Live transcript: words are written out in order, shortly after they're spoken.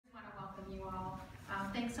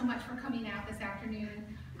Thanks so much for coming out this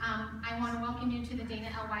afternoon. I want to welcome you to the Dana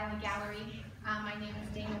L. Wiley Gallery. My name is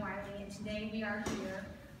Dana Wiley, and today we are here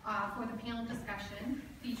for the panel discussion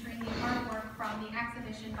featuring the artwork from the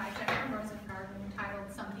exhibition by Jennifer Rosengarten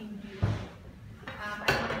entitled Something Beautiful.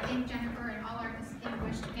 I want to thank Jennifer and all our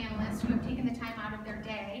distinguished panelists who have taken the time out of their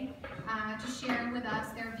day to share with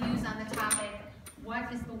us their views on the topic,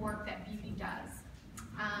 what is the work that beauty does?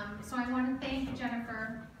 So I want to thank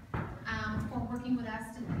Jennifer for working with us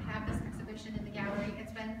to have this exhibition in the gallery.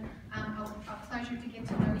 It's been a pleasure to get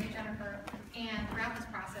to know you, Jennifer, and throughout this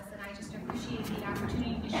process, and I just appreciate the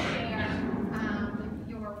opportunity to share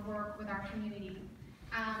your work with our community.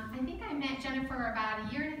 I think I met Jennifer about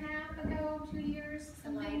a year and a half ago, 2 years,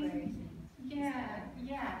 something. Yeah,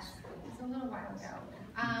 yes, it's a little while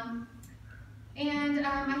ago. And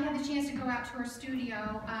I had the chance to go out to her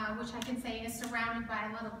studio, which I can say is surrounded by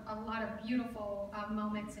a lot of beautiful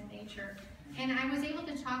moments in nature. And I was able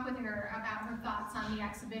to talk with her about her thoughts on the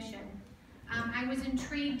exhibition. I was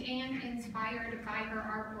intrigued and inspired by her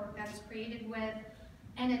artwork that's created with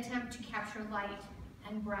an attempt to capture light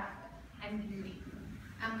and breath and beauty.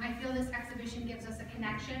 I feel this exhibition gives us a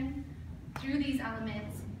connection through these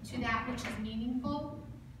elements to that which is meaningful.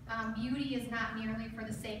 Beauty is not merely for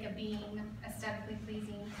the sake of being aesthetically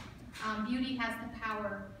pleasing. Beauty has the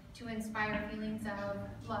power to inspire feelings of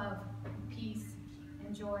love, peace,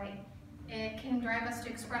 and joy. It can drive us to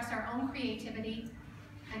express our own creativity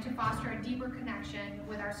and to foster a deeper connection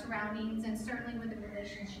with our surroundings and certainly with the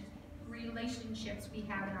relationships we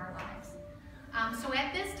have in our lives. So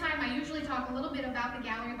at this time, I usually talk a little bit about the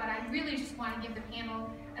gallery, but I really just want to give the panel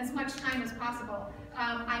as much time as possible.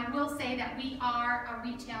 I will say that we are a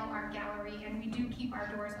retail art gallery, and we do keep our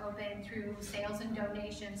doors open through sales and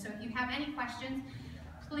donations. So if you have any questions,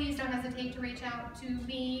 please don't hesitate to reach out to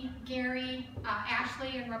me, Gary,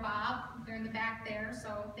 Ashley, and Rabab. They're in the back there,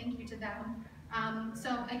 so thank you to them.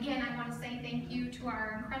 So again, I want to say thank you to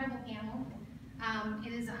our incredible panel.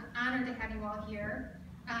 It is an honor to have you all here.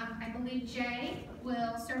 I believe Jay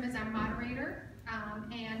will serve as our moderator,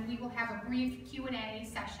 and we will have a brief Q&A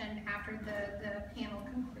session after the panel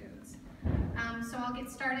concludes. So I'll get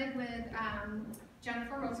started with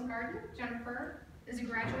Jennifer Rosengarten. Jennifer is a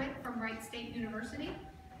graduate from Wright State University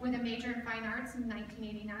with a major in fine arts in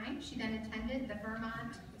 1989. She then attended the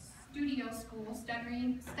Vermont Studio School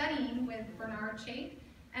studying with Bernard Chaet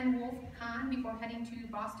and Prof Conn before heading to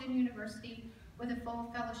Boston University with a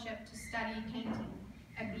full fellowship to study painting.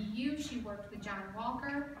 At BU, she worked with John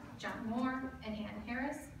Walker, John Moore, and Ann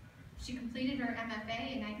Harris. She completed her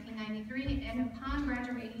MFA in 1993, and upon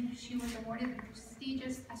graduating, she was awarded the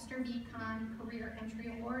prestigious Esther B. Kahn Career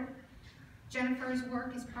Entry Award. Jennifer's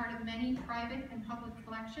work is part of many private and public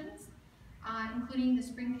collections, including the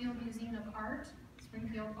Springfield Museum of Art,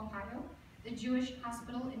 Springfield, Ohio, the Jewish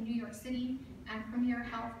Hospital in New York City, and Premier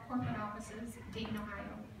Health corporate offices, Dayton,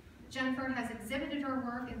 Ohio. Jennifer has exhibited her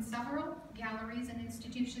work in several galleries and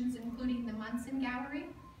institutions, including the Munson Gallery,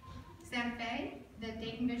 Santa Fe, the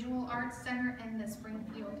Dayton Visual Arts Center, and the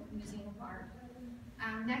Springfield Museum of Art.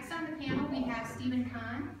 Next on the panel, we have Stephen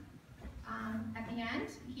Kahn. At the end,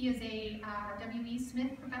 he is a W.E.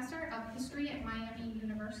 Smith Professor of History at Miami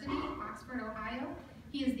University, Oxford, Ohio.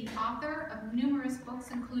 He is the author of numerous books,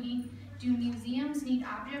 including Do Museums Need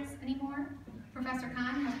Objects Anymore? Professor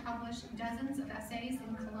Conn has published dozens of essays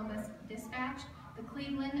in Columbus Dispatch, the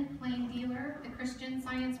Cleveland Plain Dealer, the Christian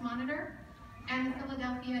Science Monitor, and the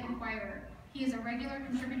Philadelphia Inquirer. He is a regular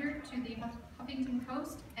contributor to the Huffington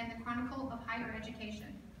Post and the Chronicle of Higher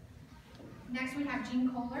Education. Next we have Jean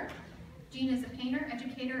Koeller. Jean is a painter,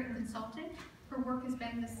 educator, and consultant. Her work has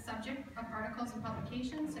been the subject of articles and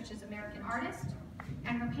publications such as American Artist,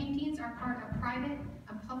 and her paintings are part of private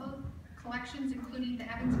and public collections including the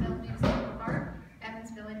Evansville Museum of Art,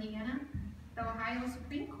 Evansville, Indiana, the Ohio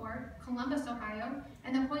Supreme Court, Columbus, Ohio,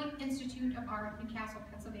 and the Hoyt Institute of Art, Newcastle,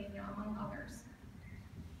 Pennsylvania, among others.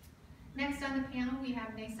 Next on the panel, we have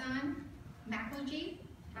Naysan McIlhargey.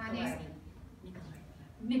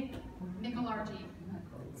 McIlhargey.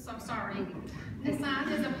 So sorry.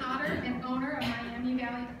 Naysan is a potter and owner of Miami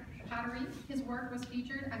Valley Pottery. His work was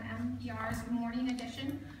featured on NPR's Morning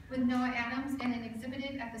Edition with Noah Adams and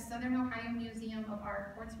exhibited at the Southern Ohio Museum of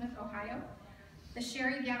Art, Portsmouth, Ohio, the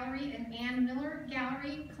Sherry Gallery and Ann Miller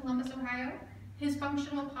Gallery, Columbus, Ohio. His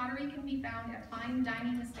functional pottery can be found at fine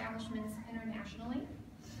dining establishments internationally.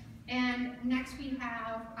 And next we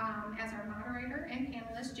have, as our moderator and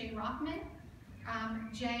panelist, Jay Rothman.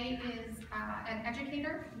 Jay is an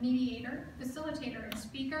educator, mediator, facilitator, and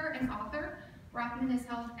speaker and author. Rothman has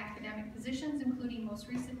held academic positions, including most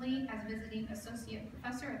recently as visiting associate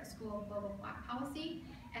professor at the School of Global Policy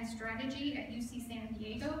and Strategy at UC San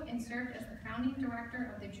Diego and served as the founding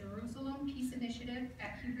director of the Jerusalem Peace Initiative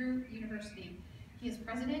at Hebrew University. He is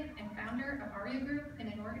president and founder of ARIA Group,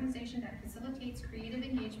 and an organization that facilitates creative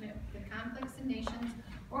engagement with conflicts in nations,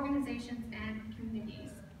 organizations, and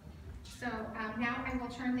communities. So now I will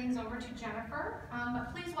turn things over to Jennifer,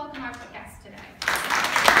 but please welcome our guest today.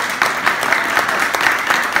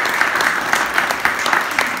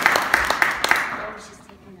 Oh, she's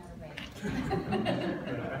taking another break.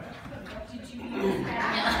 Did you use that?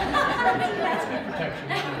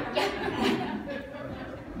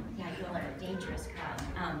 Yeah, you all are a dangerous crowd.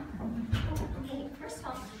 Okay, first of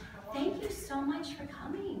all, thank you so much for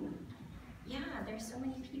coming. Yeah, there's so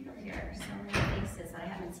many people here, so many faces that I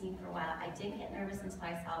haven't seen for a while. I did get nervous until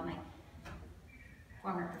I saw my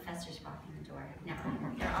former professors walking the door. No,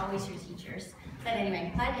 they're always your teachers. But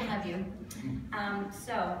anyway, glad to have you.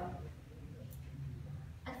 So,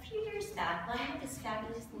 a few years back, I have this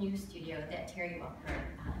fabulous new studio that Terry Walker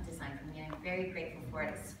designed for me. I'm very grateful for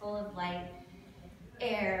it. It's full of light,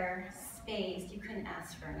 air, space. You couldn't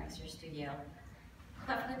ask for a nicer studio.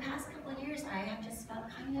 But for the past couple of years, I have just felt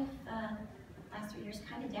kind of, last 3 years,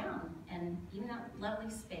 kind of down. And even that lovely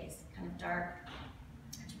space, kind of dark,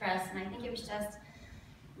 depressed. And I think it was just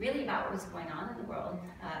really about what was going on in the world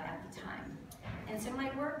at the time. And so my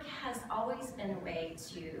work has always been a way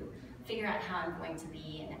to figure out how I'm going to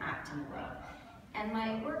be and act in the world. And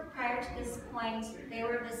my work prior to this point, they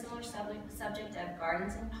were the similar subject of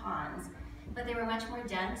gardens and ponds, but they were much more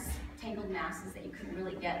dense, tangled masses that you couldn't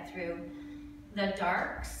really get through. The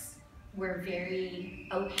darks were very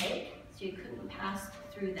opaque, so you couldn't pass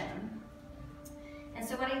through them. And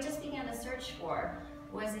so what I just began to search for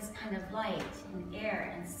was this kind of light and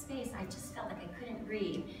air and space. I just felt like I couldn't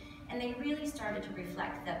breathe. And they really started to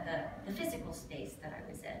reflect the physical space that I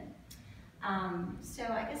was in. So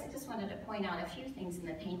I guess I just wanted to point out a few things in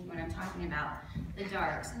the painting when I'm talking about the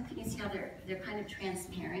darks. And you can see how they're kind of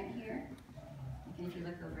transparent here. And if you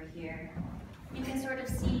look over here, you can sort of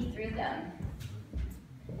see through them.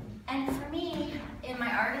 And for me, in my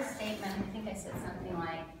artist statement, I think I said something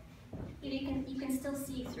like, you can still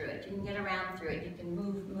see through it, you can get around through it, you can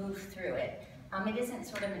move through it. It isn't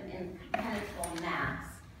sort of an impenetrable mass.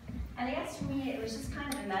 And I guess for me, it was just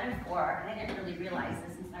kind of a metaphor, and I didn't really realize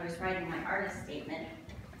this since I was writing my artist statement.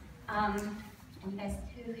 And you guys,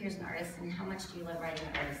 who here's an artist, and how much do you love writing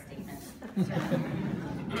an artist statement?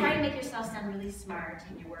 So, try to make yourself sound really smart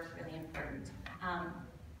and your work really important.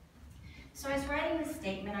 So I was writing this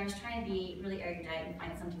statement, I was trying to be really erudite and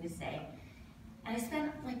find something to say. And I spent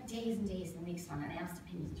like days and days and weeks on it. I asked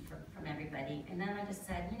opinions from everybody. And then I just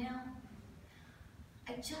said, you know,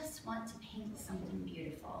 I just want to paint something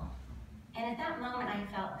beautiful. And at that moment, I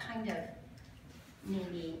felt kind of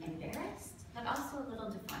maybe embarrassed, but also a little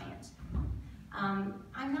defiant.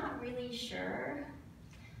 I'm not really sure.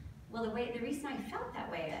 Well, the reason I felt that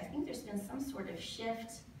way, I think there's been some sort of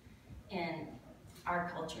shift in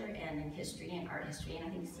our culture and in history and art history, and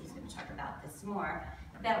I think Steve's going to talk about this more,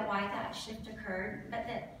 about why that shift occurred, but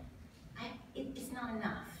that it's not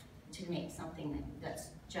enough to make something that's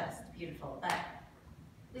just beautiful. But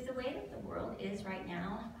with the way that the world is right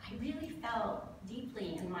now, I really felt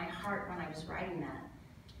deeply in my heart when I was writing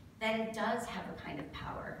that it does have a kind of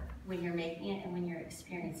power when you're making it and when you're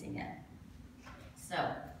experiencing it. So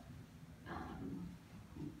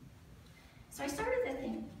I started to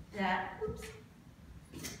think that,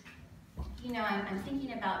 you know, I'm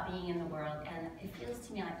thinking about being in the world, and it feels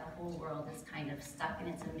to me like the whole world is kind of stuck in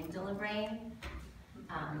its amygdala brain,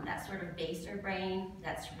 that sort of baser brain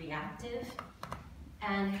that's reactive.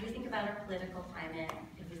 And if we think about our political climate,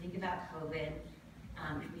 if we think about COVID,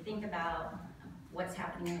 if we think about what's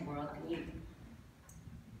happening in the world, I mean,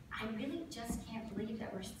 I really just can't believe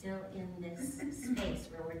that we're still in this space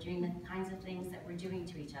where we're doing the kinds of things that we're doing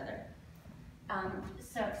to each other.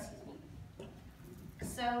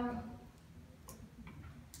 So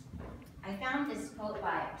I found this quote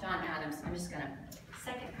by John Adams. I'm just gonna,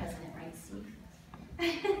 second president, right, Steve?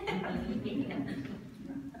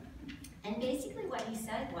 And basically what he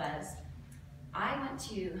said was, I want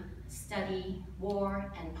to study war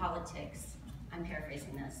and politics, I'm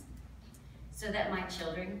paraphrasing this, so that my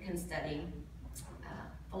children can study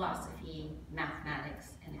philosophy,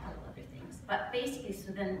 mathematics, and a couple other things. But basically,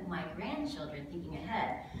 so then my grandchildren, thinking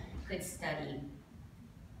ahead, could study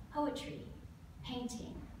poetry,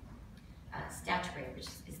 painting, statuary, which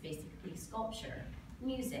is basically sculpture,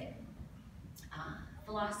 music,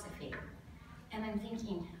 philosophy. And I'm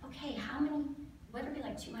thinking, okay, what are we,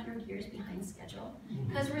 like 200 years behind schedule?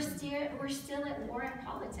 Because we're still at war and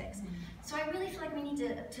politics. So I really feel like we need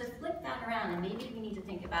to flip that around, and maybe we need to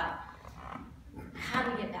think about how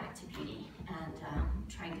do we get back to beauty, and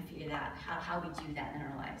trying to figure out how we do that in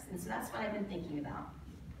our lives. And so that's what I've been thinking about.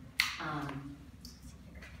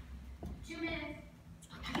 2 minutes.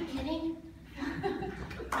 Are you kidding?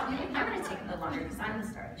 I'm going to take a bit longer because I'm the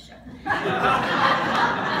star of the show.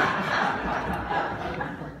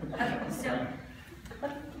 Okay,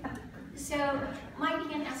 so I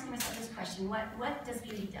began asking myself this question: what does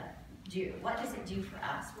beauty do? What does it do for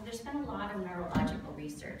us? Well, there's been a lot of neurological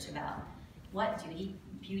research about what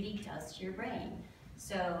beauty does to your brain.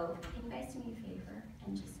 So can you guys do me a favor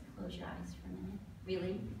and just close your eyes for a minute?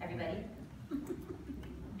 Really, everybody?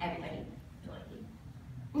 Everybody, Dorothy.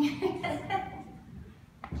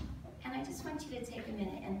 And I just want you to take a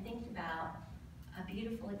minute and think about a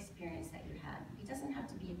beautiful experience that you had. It doesn't have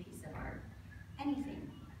to be a piece of art,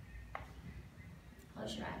 anything.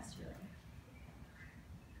 Close your eyes, really.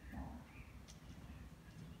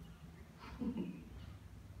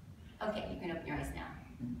 Okay, you can open your eyes now.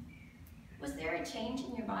 Was there a change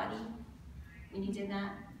in your body when you did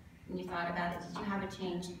that? When you thought about it, did you have a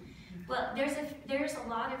change? Well, there's a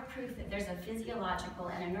lot of proof that there's a physiological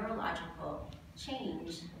and a neurological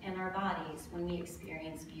change in our bodies when we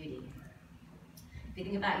experience beauty. If you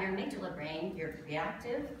think about your amygdala brain, you're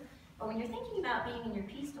reactive, but when you're thinking about being in your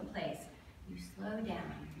peaceful place, you slow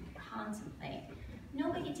down, you contemplate.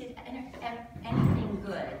 Nobody did anything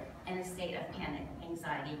good in a state of panic,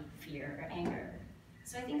 anxiety, fear, or anger.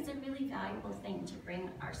 So I think it's a really valuable thing to bring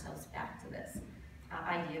ourselves back to this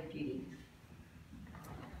idea of beauty.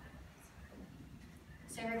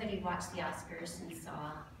 So everybody watched the Oscars and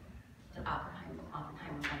saw the Oppenheimer won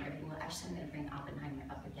everything. Well, actually, I'm going to bring Oppenheimer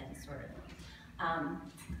up again, sort of.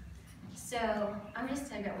 So I'm going to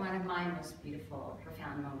tell you about one of my most beautiful,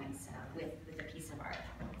 profound moments with a piece of art.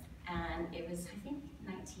 And it was, I think,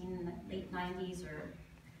 late 90s or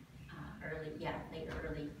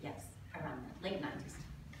around the late 90s.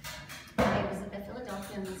 I was at the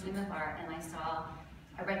Philadelphia Museum of Art, and I saw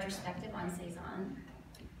a retrospective on Cézanne.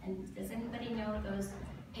 And does anybody know those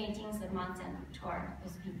paintings of Montantour,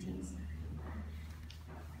 those paintings?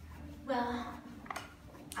 Well,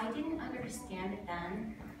 I didn't understand it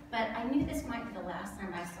then, but I knew this might be the last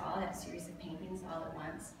time I saw that series of paintings all at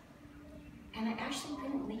once. And I actually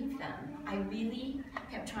couldn't leave them. I really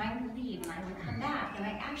kept trying to leave, and I would come back, and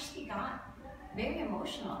I actually got very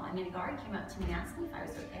emotional. I mean, a guard came up to me and asked me if I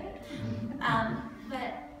was okay.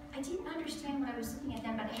 But I didn't understand when I was looking at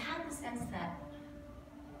them, but I had the sense that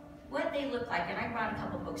what they look like, and I brought a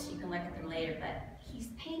couple books so you can look at them later, but he's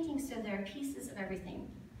painting so there are pieces of everything.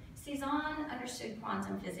 Cézanne understood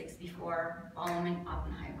quantum physics before Bohm and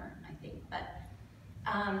Oppenheimer, I think, but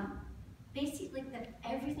basically that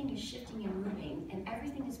everything is shifting and moving, and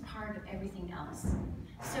everything is part of everything else.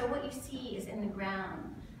 So what you see is in the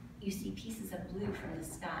ground, you see pieces of blue from the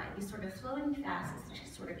sky, these sort of floating facets,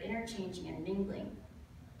 just sort of interchanging and mingling.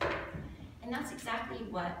 And that's exactly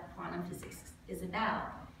what quantum physics is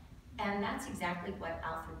about. And that's exactly what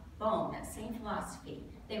Alfred Bohm, that same philosophy,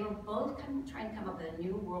 they were both trying to come up with a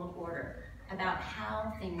new world order about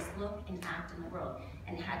how things look and act in the world,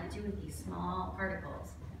 and it had to do with these small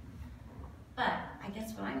particles. But I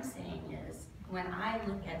guess what I'm saying is, when I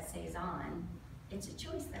look at Cézanne, it's a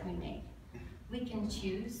choice that we make. We can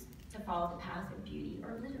choose to follow the path of beauty,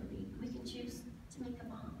 or literally, we can choose to make a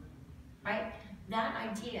bomb, right? That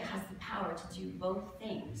idea has the power to do both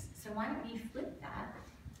things. So why don't we flip that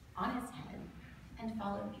on its head and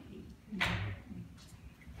follow beauty?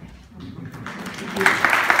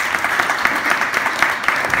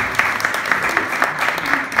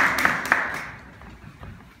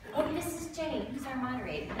 Oh, this is Jay, who's our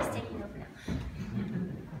moderator. He's taking over now.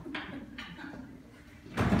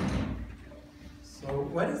 So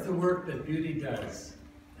what is the work that beauty does?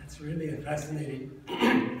 That's really a fascinating,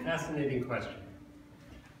 fascinating question.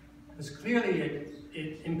 Because clearly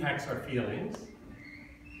it impacts our feelings.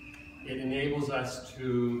 It enables us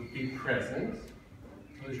to be present.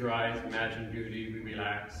 Close your eyes, imagine beauty, we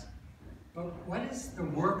relax. But what is the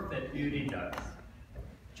work that beauty does?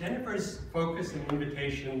 Jennifer's focus and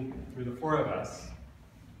invitation through the four of us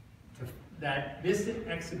that this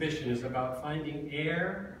exhibition is about finding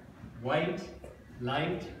air, white,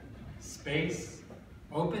 light, space,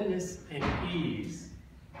 openness, and ease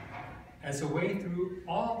as a way through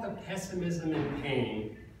all the pessimism and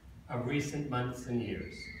pain of recent months and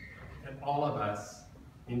years that all of us,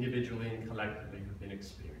 individually and collectively, have been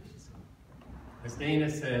experiencing. As Dana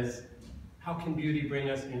says, how can beauty bring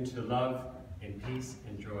us into love and peace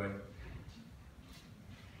and joy?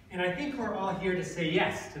 And I think we're all here to say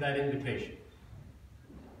yes to that invitation.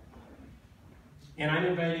 And I'm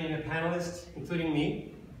inviting a panelist, including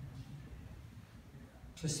me,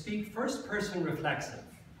 to speak first-person reflexive,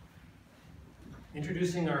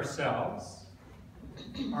 introducing ourselves,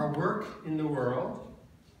 our work in the world,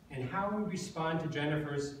 and how we respond to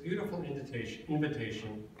Jennifer's beautiful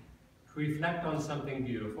invitation to reflect on something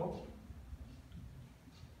beautiful.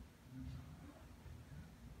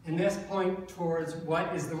 And this point towards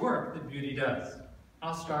what is the work that beauty does.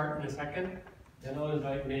 I'll start in a second, then I'll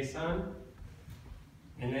invite Naysan,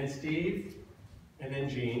 and then Steve, and then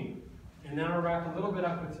Jean, and then I'll wrap a little bit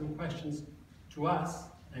up with some questions to us,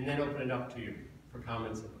 and then open it up to you for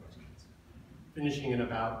comments and questions, finishing in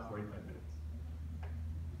about 45 minutes.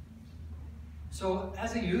 So,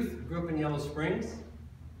 as a youth, I grew up in Yellow Springs.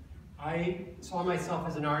 I saw myself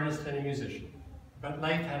as an artist and a musician, but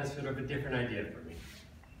life had a sort of a different idea for me.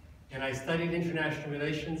 And I studied international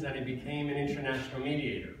relations, and I became an international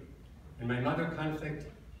mediator. And my mother conflict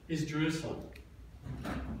is Jerusalem.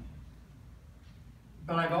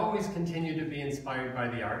 But I've always continued to be inspired by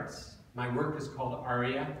the arts. My work is called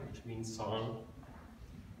aria, which means song.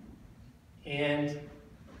 And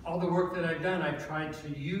all the work that I've done, I've tried to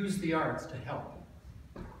use the arts to help.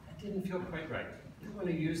 That didn't feel quite right. I didn't want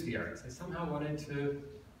to use the arts. I somehow wanted to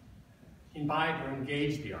imbibe or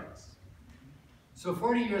engage the arts. So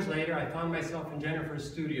 40 years later, I found myself in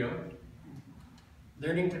Jennifer's studio,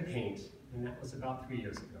 learning to paint, and that was about 3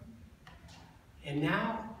 years ago. And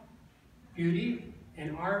now, beauty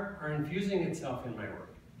and art are infusing itself in my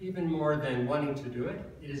work, even more than wanting to do it.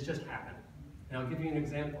 It has just happened. And I'll give you an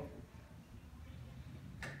example.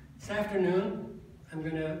 This afternoon, I'm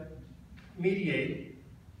going to mediate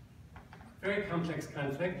a very complex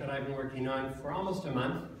conflict that I've been working on for almost a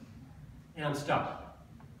month, and I'm stuck.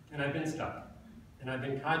 And I've been stuck. And I've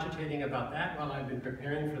been cogitating about that while I've been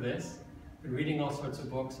preparing for this. I've been reading all sorts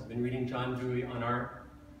of books. I've been reading John Dewey on art.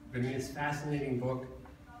 I've been reading this fascinating book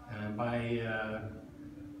by,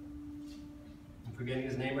 I'm forgetting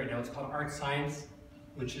his name right now. It's called Art Science,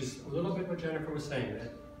 which is a little bit what Jennifer was saying,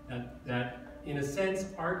 that in a sense,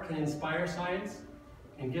 art can inspire science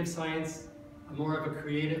and give science more of a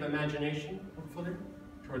creative imagination, hopefully,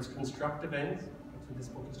 towards constructive ends. That's what this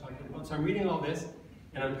book is talking about. So I'm reading all this,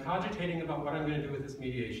 and I'm cogitating about what I'm going to do with this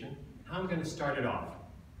mediation, how I'm going to start it off.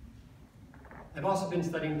 I've also been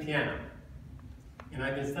studying piano, and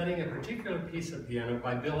I've been studying a particular piece of piano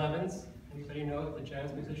by Bill Evans. Anybody know the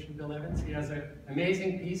jazz musician Bill Evans? He has an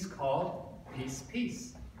amazing piece called Peace,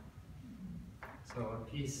 Peace. So a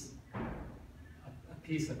piece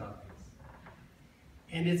about peace.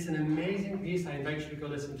 And it's an amazing piece. I invite you to go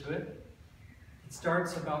listen to it. It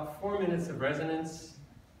starts about 4 minutes of resonance,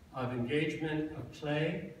 of engagement, of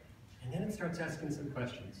play, and then it starts asking some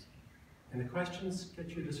questions. And the questions get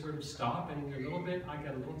you to sort of stop, and you're a little bit, I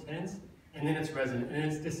get a little tense, and then it's resonant, and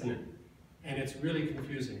it's dissonant, and it's really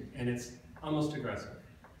confusing, and it's almost aggressive.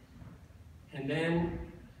 And then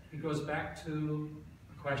he goes back to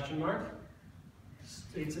a question mark,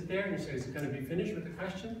 states it there, and he says, is it going to be finished with the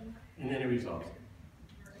question? And then he resolves it.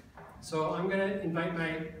 So I'm going to invite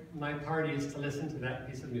my parties to listen to that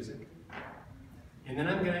piece of music. And then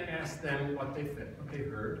I'm going to ask them what they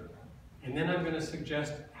heard. And then I'm going to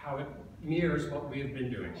suggest how it mirrors what we've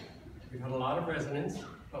been doing. We've had a lot of resonance,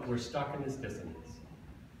 but we're stuck in this dissonance.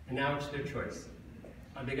 And now it's their choice.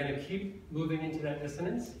 Are they going to keep moving into that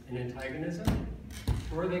dissonance and antagonism?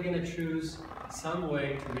 Or are they going to choose some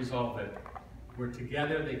way to resolve it, where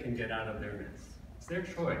together they can get out of their mess? It's their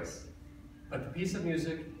choice. But the piece of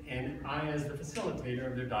music, and I as the facilitator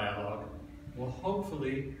of their dialogue, will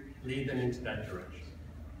hopefully lead them into that direction.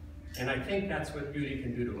 And I think that's what beauty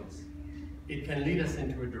can do to us. It can lead us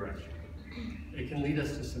into a direction. It can lead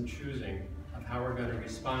us to some choosing of how we're going to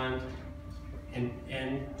respond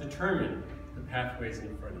and determine the pathways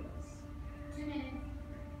in front of us. 2 minutes.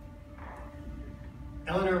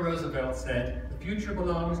 Eleanor Roosevelt said, "The future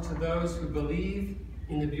belongs to those who believe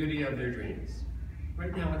in the beauty of their dreams."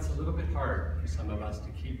 Right now it's a little bit hard for some of us to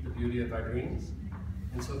keep the beauty of our dreams.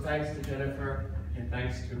 And so thanks to Jennifer, and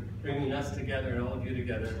thanks to bringing us together and all of you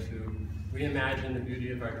together to reimagine the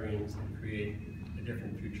beauty of our dreams and create a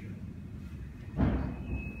different future.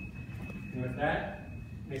 And with that,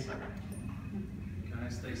 Naysan. Can I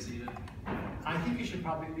stay seated? I think you should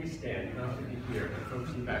probably stand, not to be here. The folks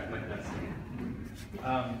in the back might not see.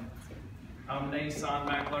 I'm Naysan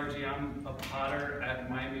McIlhargey. I'm a potter at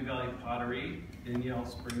Miami Valley Pottery in Yellow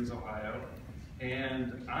Springs, Ohio.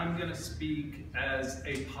 And I'm going to speak as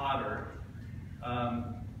a potter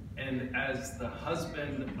and as the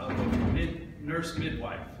husband of a nurse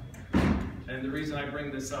midwife. And the reason I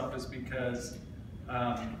bring this up is because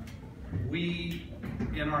we,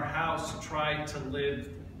 in our house, try to live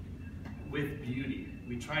with beauty.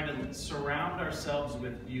 We try to surround ourselves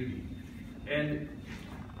with beauty. And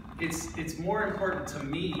it's more important to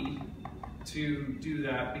me to do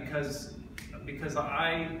that because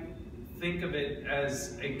I think of it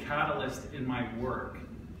as a catalyst in my work.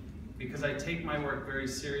 Because I take my work very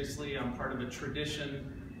seriously. I'm part of a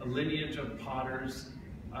tradition, a lineage of potters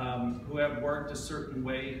who have worked a certain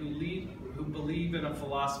way, who believe in a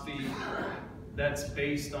philosophy that's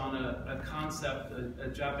based on a concept, a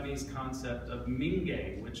Japanese concept of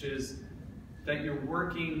minge, which is that you're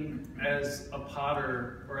working as a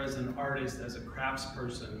potter or as an artist, as a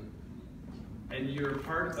craftsperson, and you're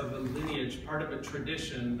part of a lineage, part of a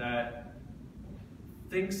tradition that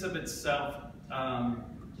thinks of itself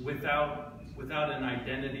without an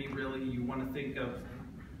identity, really. You want to think of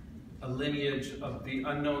a lineage of the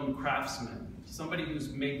unknown craftsman, somebody who's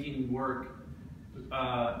making work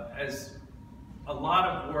as a lot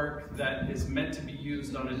of work that is meant to be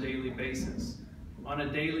used on a daily basis. On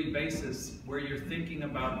a daily basis, where you're thinking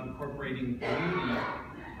about incorporating beauty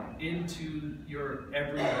into your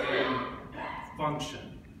everyday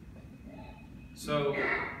function. So,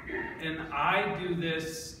 and I do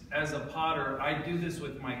this as a potter, I do this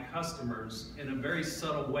with my customers in a very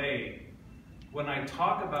subtle way. When I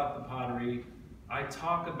talk about the pottery, I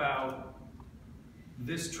talk about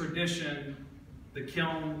this tradition, the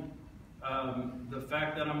kiln, the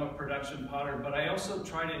fact that I'm a production potter, but I also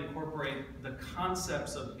try to incorporate the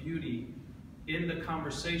concepts of beauty in the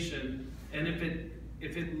conversation, and if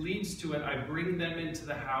it leads to it, I bring them into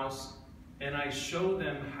the house and I show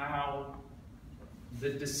them how the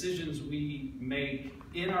decisions we make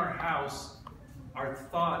in our house are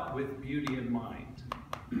thought with beauty in mind.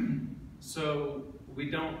 So we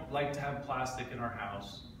don't like to have plastic in our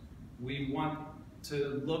house. We want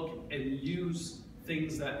to look and use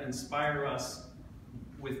things that inspire us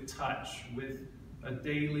with touch, with a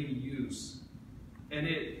daily use. And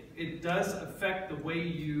it does affect the way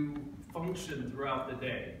you function throughout the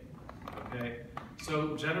day, okay?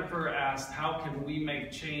 So Jennifer asked, how can we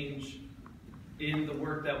make change in the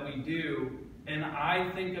work that we do? And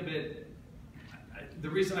I think of it, the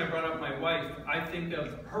reason I brought up my wife, I think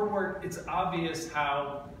of her work, it's obvious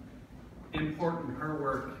how important her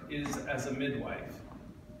work is as a midwife.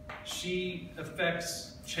 She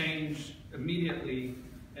affects change immediately,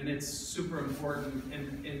 and it's super important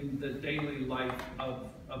in the daily life of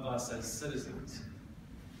us as citizens.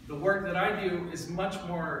 The work that I do is much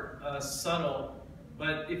more subtle,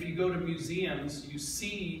 but if you go to museums, you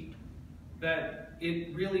see that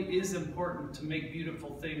it really is important to make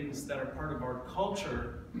beautiful things that are part of our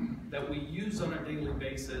culture that we use on a daily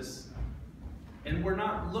basis. And we're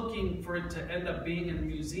not looking for it to end up being in a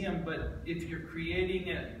museum, but if you're creating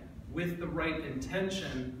it with the right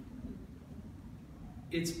intention,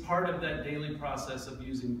 it's part of that daily process of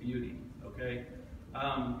using beauty, okay?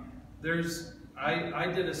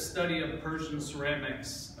 I did a study of Persian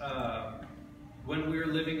ceramics when we were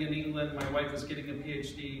living in England. My wife was getting a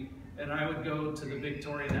PhD, and I would go to the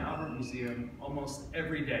Victoria and Albert Museum almost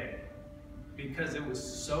every day because it was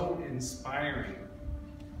so inspiring.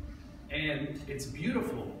 And it's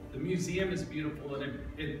beautiful. The museum is beautiful, and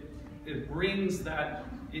it brings that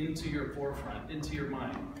into your forefront, into your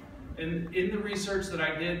mind. And in the research that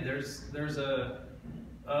I did, there's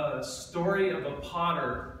a story of a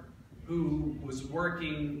potter who was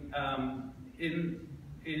working in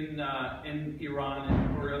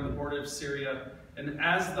Iran, or on the border of Syria. And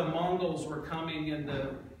as the Mongols were coming in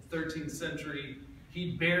the 13th century,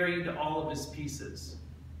 he buried all of his pieces.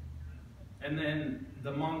 And then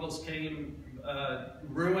the Mongols came,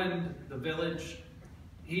 ruined the village.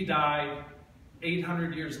 He died.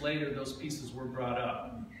 800 years later, those pieces were brought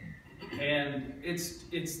up. And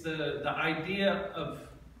it's the idea of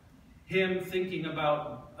him thinking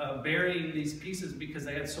about burying these pieces because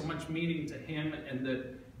they had so much meaning to him, and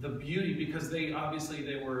the beauty, because they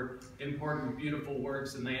were important, beautiful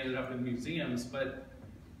works, and they ended up in museums. But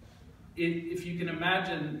if you can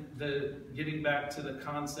imagine getting back to the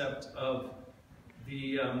concept of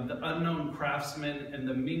the unknown craftsman and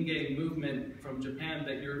the minge movement from Japan,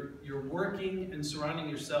 that you're working and surrounding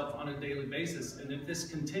yourself on a daily basis, and if this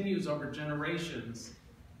continues over generations,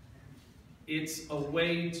 it's a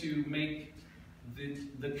way to make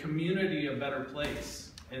the community a better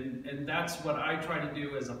place. And that's what I try to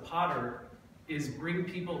do as a potter, is bring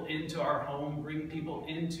people into our home, bring people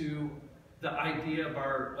into the idea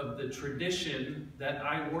of the tradition that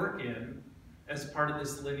I work in as part of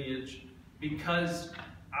this lineage, because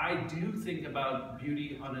I do think about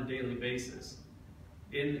beauty on a daily basis.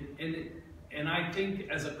 And I think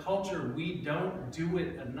as a culture, we don't do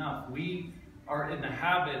it enough. We are in the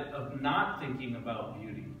habit of not thinking about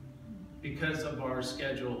beauty because of our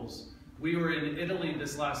schedules. We were in Italy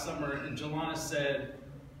this last summer, and Jelana said,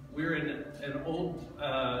 we were in an old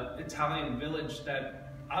Italian village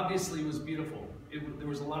that obviously was beautiful. There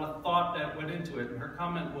was a lot of thought that went into it, and her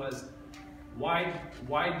comment was, why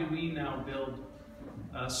do we now build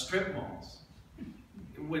strip malls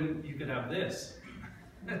when you could have this?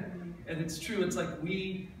 And it's true, it's like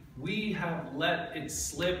we have let it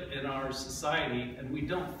slip in our society, and we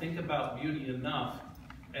don't think about beauty enough.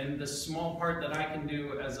 And the small part that I can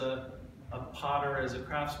do as a potter, as a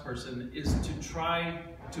craftsperson, is to try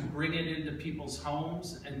to bring it into people's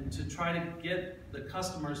homes and to try to get the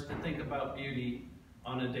customers to think about beauty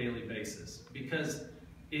on a daily basis. Because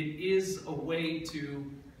it is a way to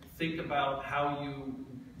think about how you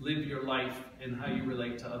live your life and how you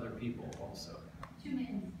relate to other people also. 2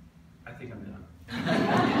 minutes. I think I'm done.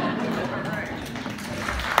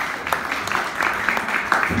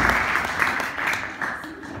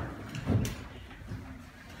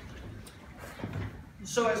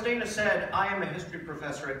 So as Dana said, I am a history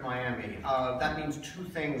professor at Miami. That means two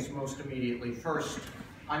things most immediately. First,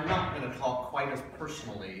 I'm not going to talk quite as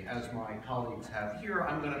personally as my colleagues have here.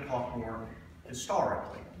 I'm going to talk more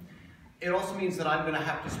historically. It also means that I'm going to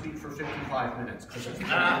have to speak for 55 minutes because it's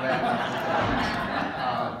pretty bad.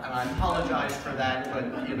 And I apologize for that,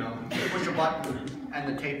 but you know, you push a button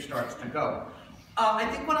and the tape starts to go. I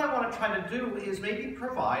think what I want to try to do is maybe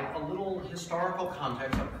provide a little historical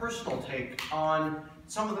context, a personal take on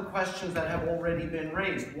some of the questions that have already been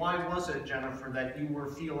raised. Why was it, Jennifer, that you were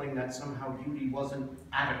feeling that somehow beauty wasn't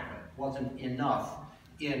adequate, wasn't enough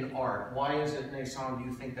in art? Why is it, Naysan, do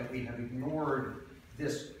you think that we have ignored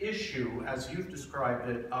this issue, as you've described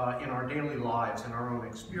it, in our daily lives and our own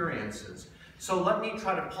experiences? So let me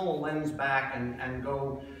try to pull a lens back and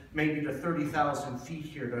go maybe to 30,000 feet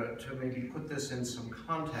here to maybe put this in some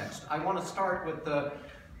context. I want to start with the,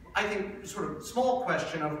 I think, sort of small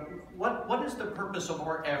question of what is the purpose of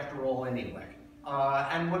art after all anyway?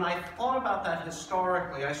 And when I thought about that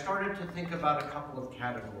historically, I started to think about a couple of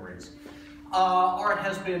categories. Art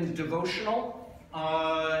has been devotional.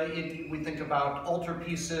 We think about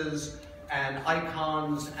altarpieces and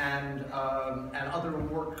icons and other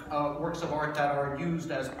works of art that are used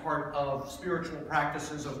as part of spiritual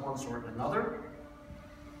practices of one sort or another.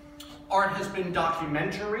 Art has been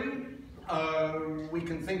documentary. We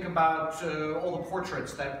can think about all the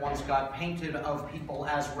portraits that once got painted of people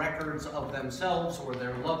as records of themselves or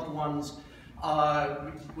their loved ones.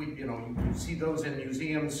 You see those in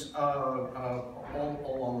museums all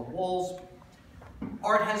along the walls.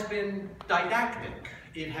 Art has been didactic.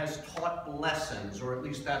 It has taught lessons, or at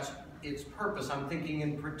least that's its purpose. I'm thinking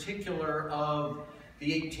in particular of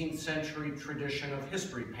the 18th century tradition of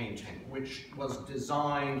history painting, which was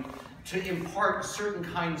designed to impart certain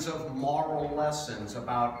kinds of moral lessons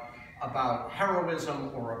about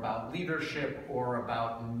heroism or about leadership or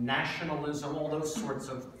about nationalism, all those sorts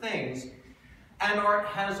of things. And art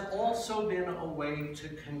has also been a way to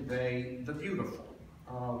convey the beautiful.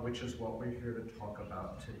 Which is what we're here to talk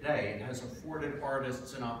about today. It has afforded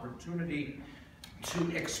artists an opportunity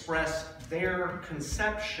to express their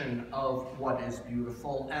conception of what is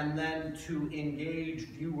beautiful and then to engage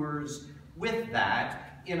viewers with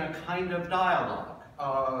that in a kind of dialogue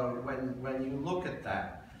when you look at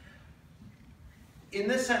that. In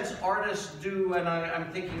this sense, artists do, and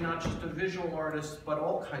I'm thinking not just of visual artists, but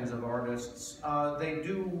all kinds of artists, they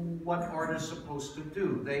do what art is supposed to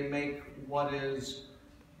do. They make what is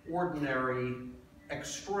ordinary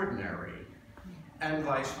extraordinary, and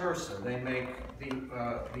vice versa. They make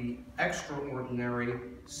the extraordinary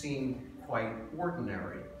seem quite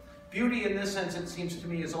ordinary. Beauty, in this sense, it seems to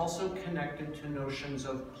me, is also connected to notions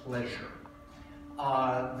of pleasure.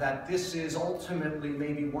 That this is ultimately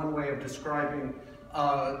maybe one way of describing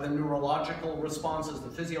the neurological responses, the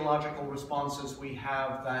physiological responses we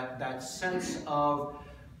have, that sense of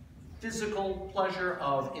physical pleasure,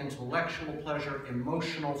 of intellectual pleasure,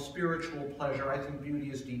 emotional, spiritual pleasure. I think beauty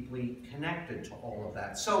is deeply connected to all of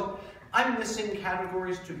that. So I'm missing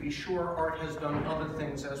categories, to be sure. Art has done other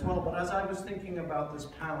things as well, but as I was thinking about this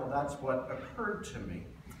panel, that's what occurred to me.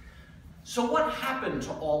 So what happened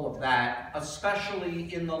to all of that,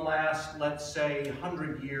 especially in the last, let's say,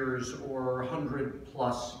 100 years or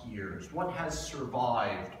 100+ years? What has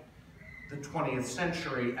survived the 20th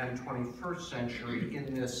century and 21st century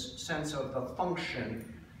in this sense of the function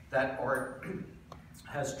that art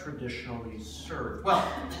has traditionally served? Well,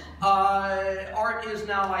 art is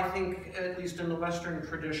now, I think, at least in the Western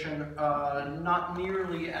tradition, not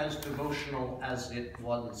nearly as devotional as it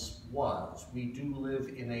once was. We do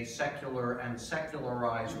live in a secular and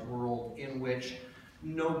secularized world in which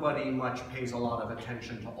nobody much pays a lot of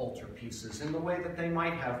attention to altarpieces in the way that they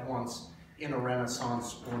might have once in a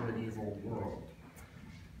Renaissance or medieval world.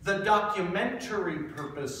 The documentary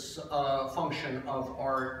purpose function of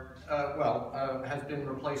art, has been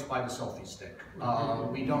replaced by the selfie stick.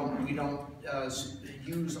 We don't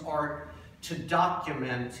use art to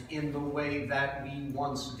document in the way that we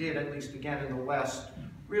once did, at least again in the West,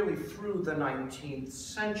 really through the 19th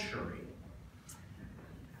century.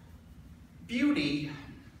 Beauty,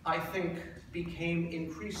 I think, became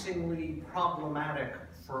increasingly problematic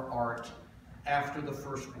for art after the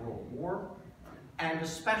First World War, and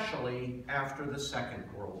especially after the Second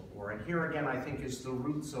World War. And here again, I think, is the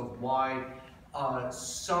roots of why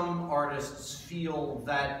some artists feel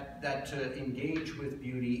that to engage with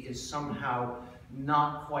beauty is somehow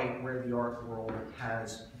not quite where the art world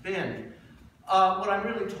has been. What I'm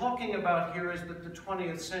really talking about here is that the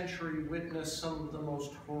 20th century witnessed some of the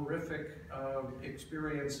most horrific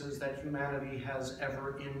experiences that humanity has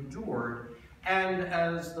ever endured. And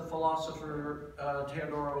as the philosopher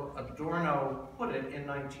Theodor Adorno put it in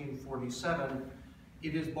 1947,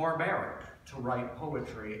 it is barbaric to write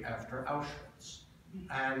poetry after Auschwitz.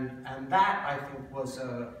 And that, I think, was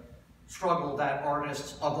a struggle that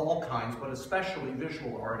artists of all kinds, but especially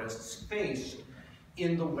visual artists, faced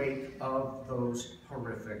in the wake of those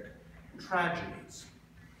horrific tragedies.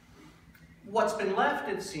 What's been left,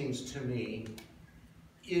 it seems to me,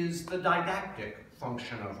 is the didactic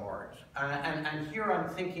function of art. And here I'm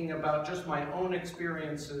thinking about just my own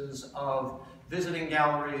experiences of visiting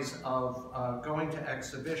galleries, of going to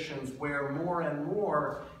exhibitions, where more and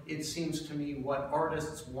more, it seems to me, what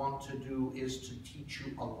artists want to do is to teach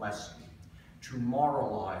you a lesson, to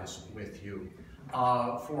moralize with you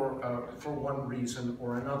for one reason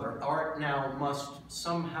or another. Art now must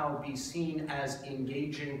somehow be seen as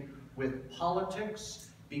engaging with politics,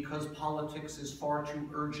 because politics is far too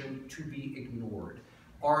urgent to be ignored.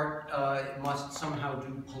 Art must somehow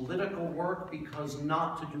do political work, because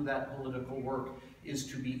not to do that political work is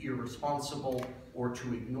to be irresponsible or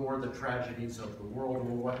to ignore the tragedies of the world,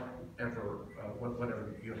 or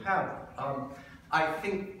whatever you have. I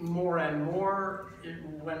think more and more,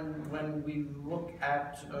 when we look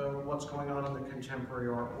at what's going on in the contemporary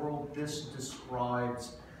art world, this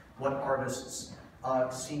describes what artists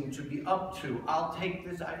seem to be up to. I'll take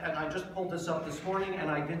this, and I just pulled this up this morning,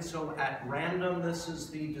 and I did so at random. This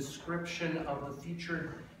is the description of the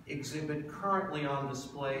featured exhibit currently on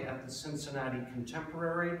display at the Cincinnati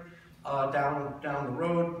Contemporary down the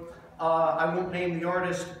road. I won't name the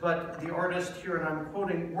artist, but the artist here, and I'm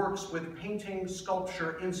quoting, works with painting,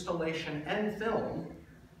 sculpture, installation, and film,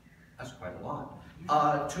 that's quite a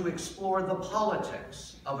lot, to explore the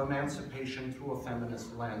politics of emancipation through a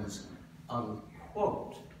feminist lens,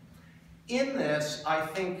 unquote. In this, I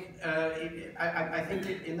think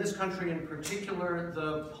in this country in particular,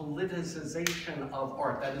 the politicization of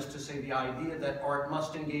art, that is to say, the idea that art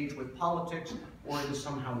must engage with politics or it is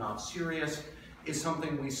somehow not serious, is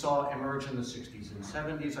something we saw emerge in the 60s and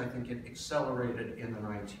 70s. I think it accelerated in the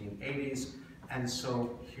 1980s, and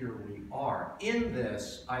so here we are. In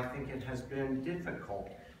this, I think it has been difficult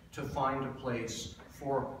to find a place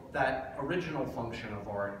for that original function of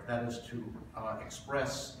art, that is to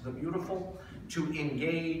express the beautiful, to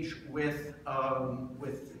engage with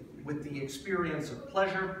the experience of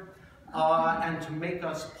pleasure, and to make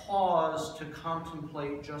us pause to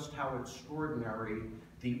contemplate just how extraordinary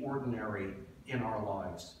the ordinary in our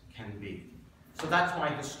lives can be. So that's my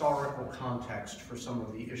historical context for some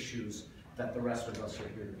of the issues that the rest of us are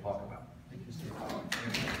here to talk about. Thank you, Steve.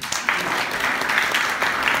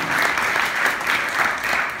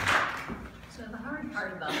 So the hard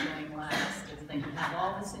part about going last is that you have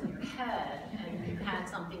all this in your head, and you had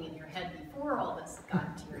something in your head before all this got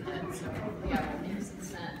into your head, so hopefully I will make some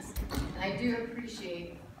sense. And I do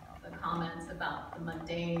appreciate the comments about the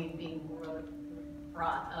mundane being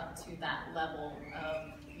brought up to that level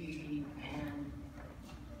of beauty and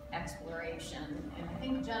exploration. And I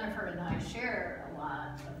think Jennifer and I share a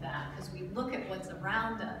lot of that, because we look at what's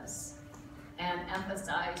around us and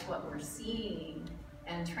emphasize what we're seeing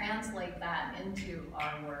and translate that into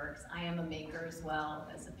our works. I am a maker as well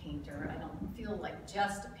as a painter. I don't feel like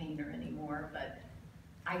just a painter anymore, but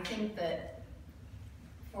I think that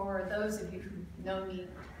for those of you who know me,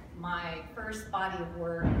 my first body of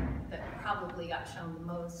work that probably got shown the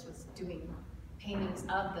most was doing paintings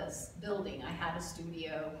of this building. I had a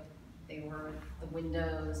studio. They were the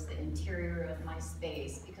windows, the interior of my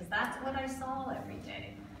space, because that's what I saw every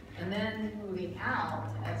day. And then moving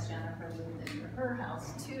out, as Jennifer moved into her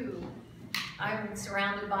house too, I was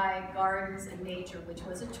surrounded by gardens and nature, which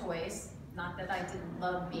was a choice. Not that I didn't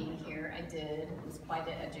love being here, I did. It was quite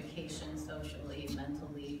an education socially,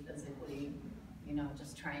 mentally, physically, you know,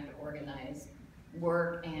 just trying to organize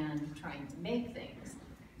work and trying to make things.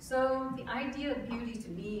 So the idea of beauty to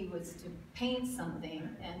me was to paint something,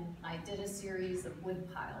 and I did a series of wood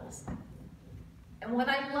piles. And what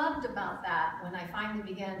I loved about that, when I finally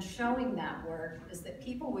began showing that work, is that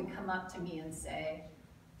people would come up to me and say,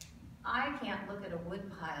 I can't look at a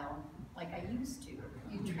wood pile like I used to.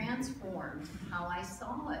 You transformed how I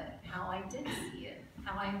saw it, how I did see it,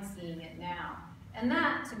 how I'm seeing it now. And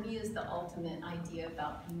that, to me, is the ultimate idea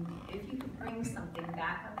about beauty. If you could bring something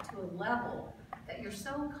back up to a level that you're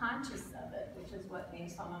so conscious of it, which is what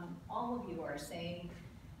Naysan, all of you are saying,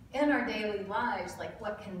 in our daily lives, like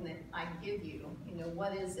what can I give you? You know,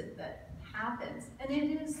 what is it that happens? And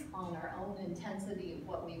it is on our own intensity of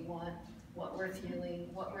what we want, what we're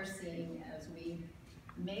feeling, what we're seeing as we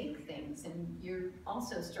make things. And you're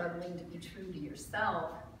also struggling to be true to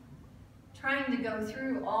yourself, trying to go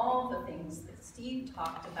through all the things that Steve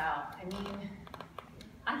talked about. I mean,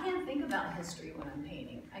 I can't think about history when I'm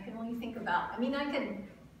painting. I can only think about, I mean, I can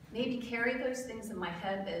maybe carry those things in my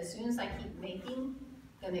head, but as soon as I keep making,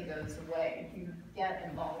 then it goes away. You get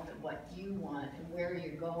involved in what you want and where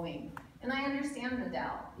you're going. And I understand the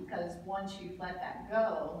doubt, because once you let that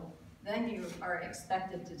go, then you are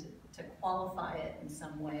expected to qualify it in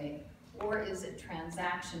some way. Or is it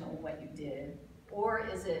transactional, what you did? Or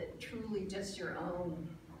is it truly just your own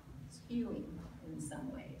spewing in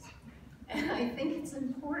some ways? And I think it's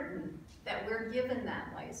important that we're given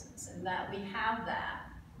that license and that we have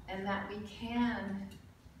that and that we can,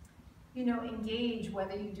 you know, engage,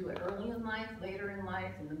 whether you do it early in life, later in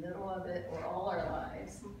life, in the middle of it, or all our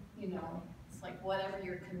lives. You know, it's like whatever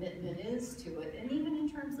your commitment is to it. And even in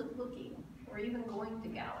terms of looking or even going to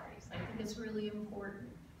galleries, I think it's really important.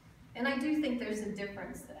 And I do think there's a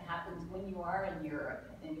difference that happens when you are in Europe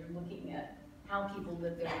and you're looking at how people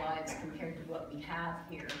live their lives compared to what we have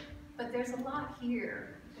here. But there's a lot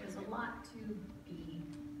here. There's a lot to be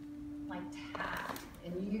like tapped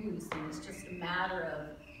and used, and it's just a matter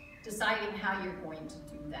of deciding how you're going to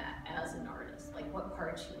do that as an artist, like what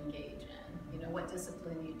parts you engage in, you know, what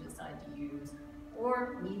discipline you decide to use,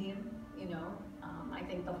 or medium, you know. I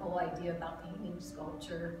think the whole idea about painting,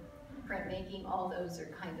 sculpture, printmaking, all those are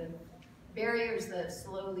kind of barriers that have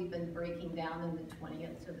slowly been breaking down in the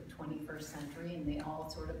 20th to the 21st century, and they all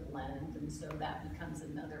sort of blend, and so that becomes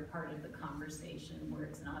another part of the conversation where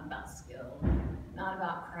it's not about skill, not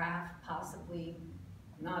about craft, possibly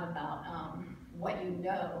not about what you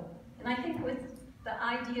know. And I think with the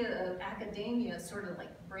idea of academia sort of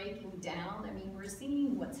like breaking down, I mean, we're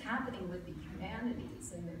seeing what's happening with the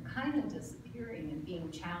humanities, and they're kind of disappearing and being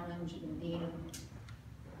challenged and being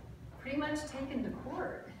pretty much taken to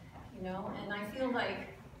court, you know? And I feel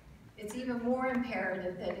like it's even more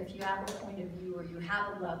imperative that if you have a point of view or you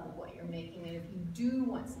have a love of what you're making, and if you do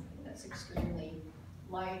want something that's extremely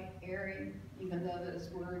light, airy, even though those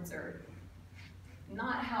words are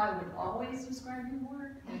not how I would always describe your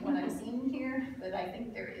work and what I've seen here, but I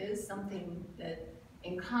think there is something that,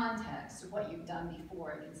 in context of what you've done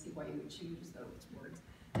before, I can see why you would choose those words.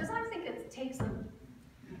 Because I think it takes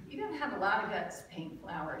you gotta have a lot of guts to paint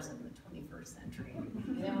flowers in the 21st century.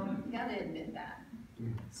 You know, you gotta admit that.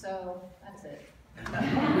 So, that's it. Thank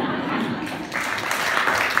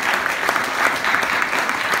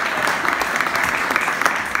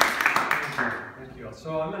you.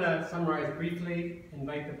 So I'm going to summarize briefly,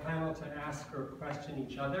 invite the panel to ask or question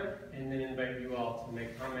each other, and then invite you all to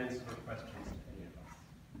make comments or questions to any of us.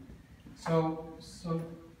 So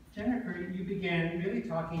Jennifer, you began really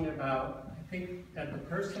talking about, I think, that the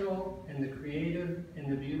personal and the creative and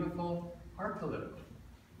the beautiful are political.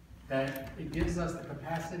 That it gives us the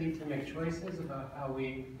capacity to make choices about how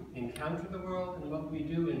we encounter the world and what we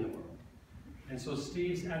do in the world. And so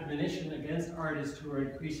Steve's admonition against artists who are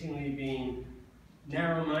increasingly being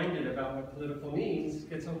narrow-minded about what political means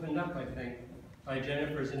gets opened up, I think, by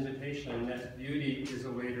Jennifer's invitation that beauty is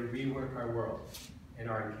a way to rework our world and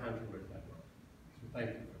our encounter with that world. So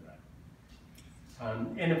thank you for that.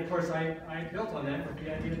 And of course, I built on that with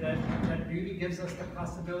the idea that beauty gives us the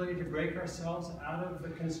possibility to break ourselves out of the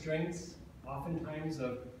constraints, oftentimes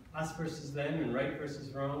of us versus them and right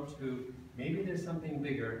versus wrong, to maybe there's something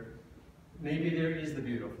bigger. Maybe there is the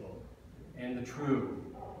beautiful and the true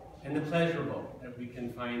and the pleasurable that we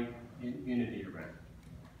can find unity around.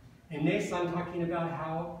 And Naysan talking about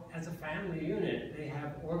how, as a family unit, they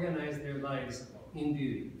have organized their lives in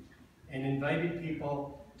beauty and invited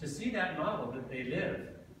people to see that model that they live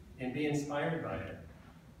and be inspired by it.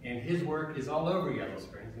 And his work is all over Yellow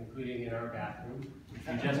Springs, including in our bathroom, which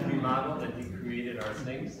he just remodeled and he created our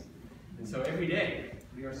sinks. And so every day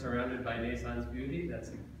we are surrounded by Naysan's beauty.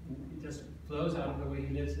 It just flows out of the way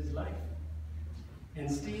he lives his life. And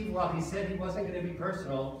Steve, while he said he wasn't going to be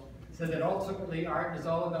personal, said that ultimately art is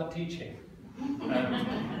all about teaching.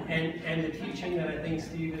 And the teaching that I think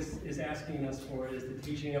Steve is asking us for is the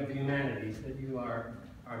teaching of the humanities, that you are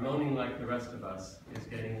moaning like the rest of us, is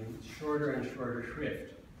getting shorter and shorter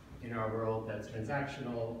shrift in our world that's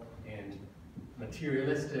transactional and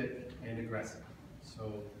materialistic and aggressive.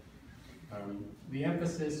 So the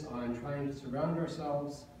emphasis on trying to surround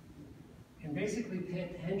ourselves and basically pay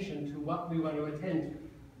attention to what we want to attend to,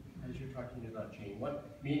 as you're talking about, Jane.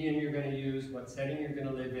 What medium you're going to use, what setting you're going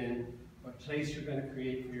to live in, what place you're going to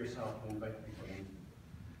create for yourself and invite people in.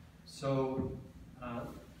 So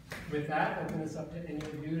with that, open this up to any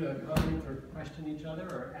of you to comment or question each other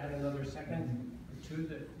or add another second or two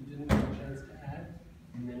that you didn't have a chance to add,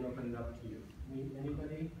 and then open it up to you.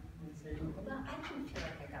 Anybody want to say anything? Well, I didn't feel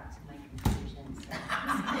like I got to my conclusion, so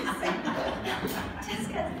just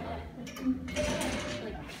because,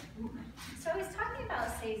 so I was talking about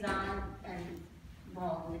Cezanne and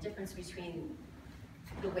Bohm, and the difference between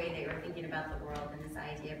the way they were thinking about the world and this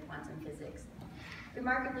idea of quantum physics.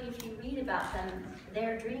 Remarkably, if you read about them,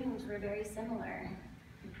 their dreams were very similar.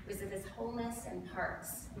 It was this wholeness and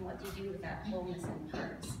parts, and what do you do with that wholeness and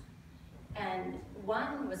parts? And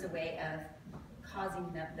one was a way of causing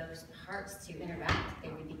those parts to interact. They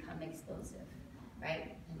would become explosive,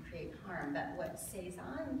 right, and create harm. But what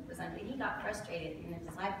Cezanne was under, he got frustrated in his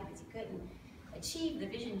life because he couldn't achieve the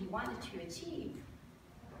vision he wanted to achieve,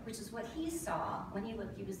 which is what he saw when he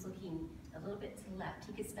looked. He was looking a little bit to the left.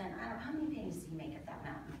 He could spend, I don't know, how many paintings did he make at that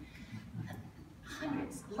mountain?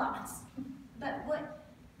 Hundreds, lots. But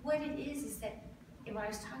what it is that when I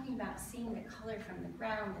was talking about seeing the color from the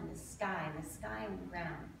ground and the sky and the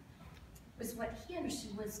ground, was what he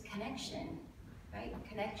understood was connection, right?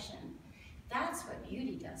 Connection. That's what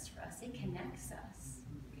beauty does for us. It connects us.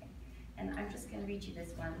 Okay. And I'm just going to read you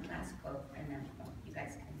this one last quote, and then you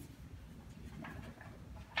guys can.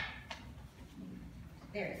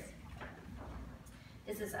 There it is.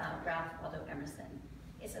 This is Ralph Waldo Emerson.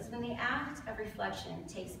 It says, when the act of reflection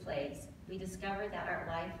takes place, we discover that our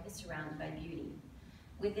life is surrounded by beauty.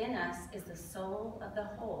 Within us is the soul of the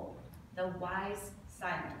whole, the wise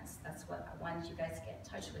silence. That's what I wanted you guys to get in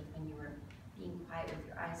touch with when you were being quiet with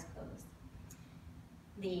your eyes closed.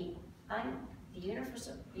 The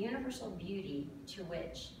universal beauty to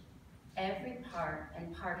which every part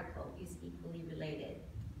and particle is equally related.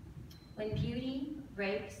 When beauty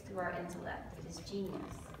breaks through our intellect, it is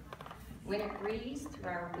genius. When it breathes through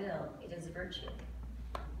our will, it is virtue.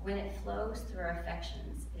 When it flows through our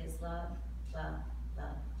affections, it is love, love,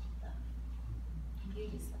 love, love. And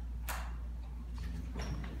beauty is love.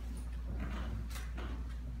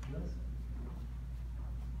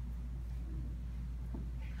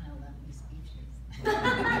 I love these speeches.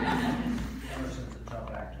 Emerson's a tough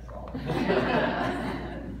act to follow.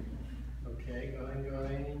 Okay, going.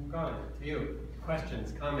 To you.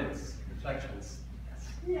 Questions, comments, reflections? Yes.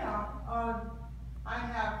 Yeah, I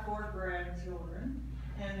have 4 grandchildren,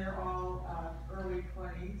 and they're all early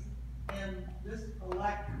 20s, and this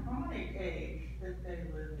electronic age that they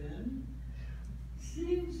live in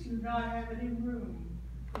seems to not have any room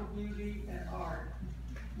for beauty and art.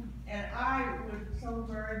 And I would so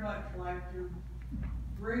very much like to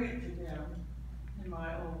bring it to them in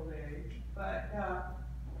my old age, but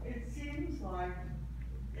it seems like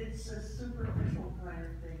it's a superficial kind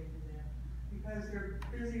of thing to them because they're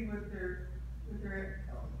busy with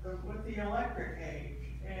the electric age.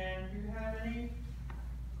 And do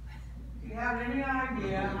you have any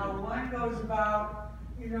idea how one goes about,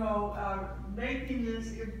 making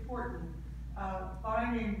this important,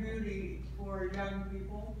 finding beauty for young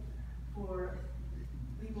people, for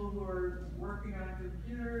people who are working on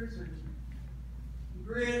computers and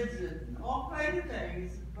grids and all kinds of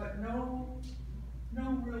things, but no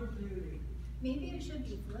real beauty. Maybe it should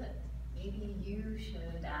be flipped. Maybe you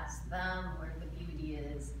should ask them where the beauty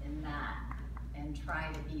is in that and try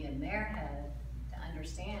to be in their head to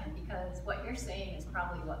understand, because what you're saying is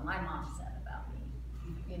probably what my mom said about me,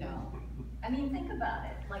 I mean, think about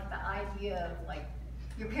it, like the idea of like,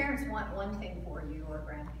 your parents want one thing for you, or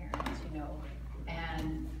grandparents,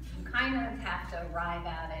 and you kind of have to arrive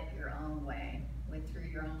at it your own way, through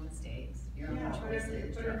your own mistakes, your own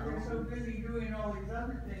choices. But if they're so busy doing all these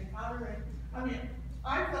other things, how do they, I mean,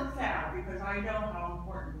 I feel sad because I know how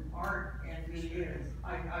important art and beauty is.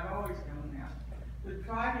 I've always known that. But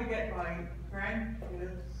trying to get my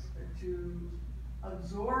grandkids to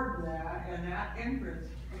absorb that and that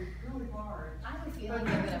interest is really hard. I have a feeling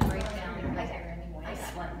they're going to break down there anyway. I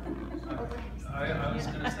was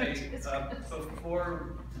going to say,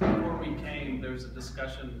 before we came, there was a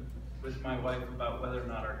discussion with my wife about whether or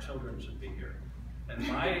not our children should be here. And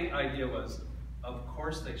my idea was, of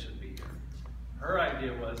course they should be here. Her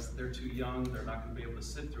idea was they're too young, they're not going to be able to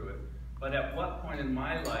sit through it. But at what point in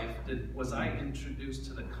my life was I introduced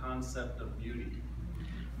to the concept of beauty?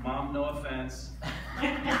 Mom, no offense.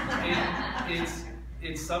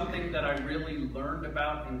 It's something that I really learned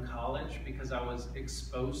about in college because I was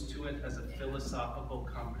exposed to it as a philosophical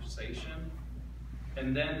conversation.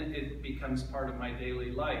 And then it becomes part of my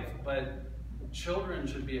daily life. But children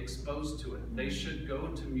should be exposed to it. They should go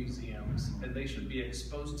to museums and they should be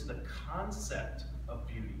exposed to the concept of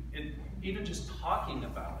beauty. Even just talking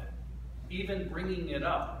about it, even bringing it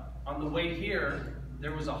up. On the way here,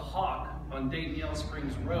 there was a hawk on Dayton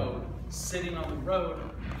Springs Road, sitting on the road,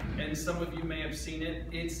 and some of you may have seen it.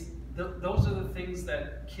 Those are the things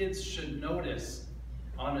that kids should notice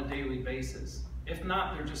on a daily basis. If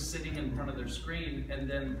not, they're just sitting in front of their screen and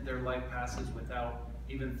then their life passes without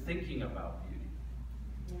even thinking about beauty.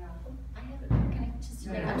 Yeah.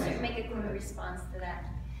 Can I just make a quick response to that?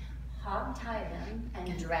 Hog tie them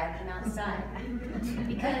and drag them outside.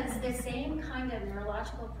 Because the same kind of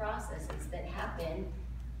neurological processes that happen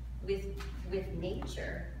with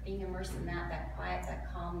nature, being immersed in that quiet,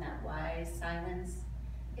 that calm, that wise silence,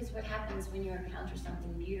 is what happens when you encounter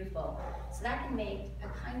something beautiful. So that can make a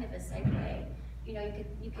kind of a segue.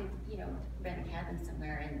 You could rent a cabin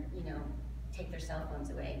somewhere and, take their cell phones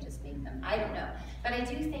away and just make them, I don't know. But I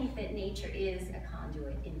do think that nature is a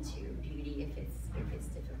conduit into beauty if it's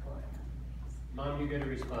difficult. Mom, you get a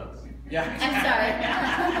response. Yeah. I'm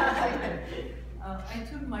sorry. I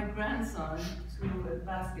took my grandson to a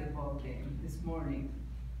basketball game this morning,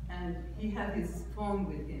 and he had his phone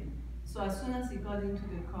with him. So as soon as he got into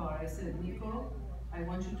the car, I said, Nico, I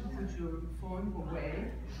want you to put your phone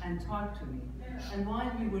away and talk to me. And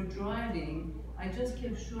while we were driving, I just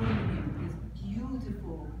kept showing him these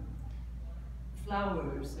beautiful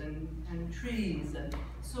flowers and trees. And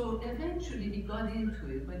so eventually he got into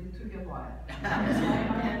it, but it took a while. So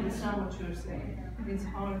I understand what you're saying. It's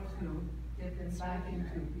hard to get them back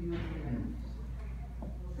into beauty.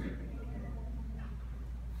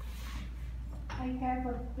 I have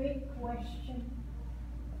a big question.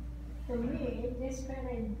 To me, it is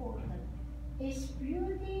very important. Is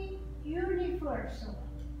beauty universal?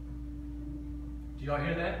 Do y'all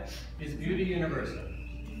hear that? Is beauty universal?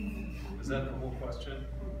 Is that the whole question?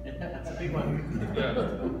 That's a big one.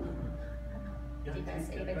 Yeah. Did I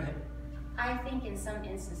say Go it? ahead. I think in some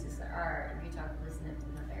instances there are, if you listen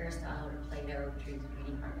to Aristotle or Plato, Truth,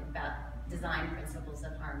 Beauty, Harmony, about design principles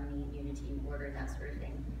of harmony, unity, order, that sort of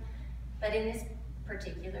thing. But in this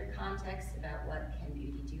particular context about what can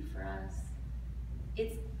beauty do for us,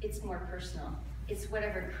 it's more personal. It's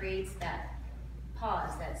whatever creates that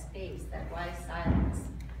pause, that space, that wise silence,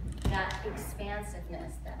 that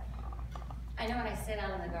expansiveness. That I know when I sit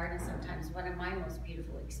out in the garden sometimes, one of my most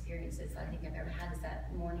beautiful experiences I think I've ever had is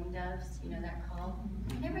that morning doves, that call.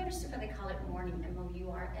 I never understood why they call it morning,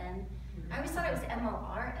 M-O-U-R-N. I always thought it was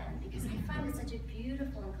M-O-R-N because I find it such a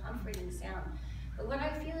beautiful and comforting sound. But what I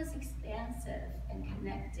feel is expansive and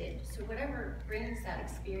connected. So whatever brings that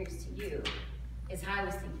experience to you is how I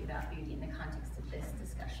was thinking about beauty in the context of this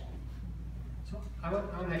discussion. So I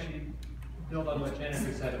want to actually build on what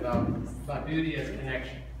Jennifer said about beauty as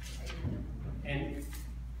connection. And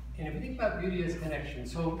if you think about beauty as connection,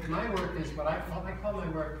 so my work is what I call my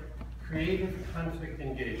work creative conflict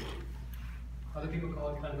engagement. Other people call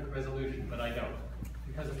it conflict resolution, but I don't.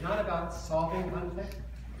 Because it's not about solving conflict,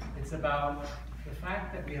 it's about the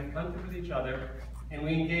fact that we have conflict with each other and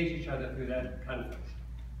we engage each other through that conflict.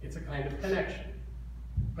 It's a kind of connection.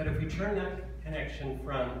 But if we turn that connection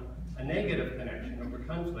from a negative connection over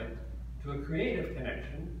conflict to a creative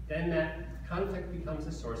connection, then that conflict becomes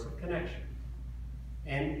a source of connection.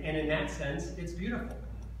 And in that sense, it's beautiful,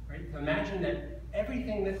 right? Imagine that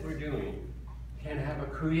everything that we're doing can have a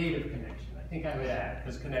creative connection. I think I would add,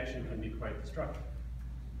 because connection can be quite destructive.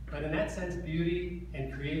 But in that sense, beauty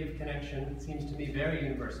and creative connection seems to me very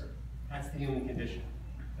universal. That's the human condition,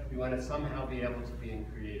 that we want to somehow be able to be in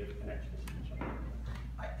creative connections with each other.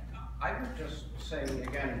 I would just say,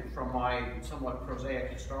 again, from my somewhat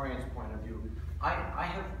prosaic historian's point of view, I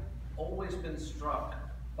have always been struck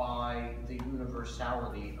by the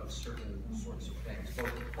universality of certain sorts of things,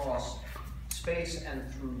 both across space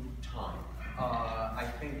and through time. I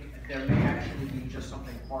think there may actually be just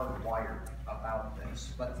something hardwired about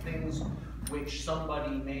this, but things which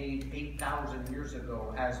somebody made 8,000 years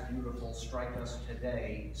ago as beautiful strike us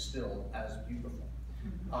today still as beautiful.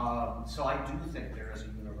 So I do think there is a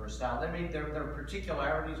universality. There are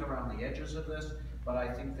particularities around the edges of this, but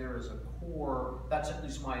I think there is a core, that's at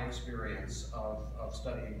least my experience of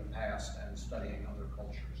studying the past and studying other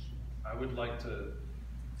cultures. I would like to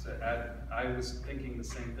to add, I was thinking the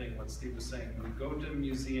same thing, what Steve was saying. When you go to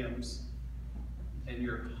museums and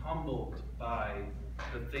you're humbled by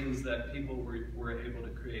the things that people were able to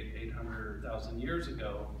create 800 or 1,000 years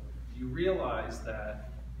ago, you realize that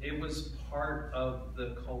it was part of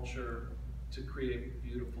the culture to create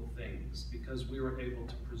beautiful things because we were able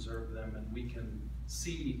to preserve them, and we can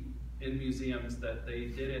see in museums that they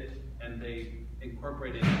did it and they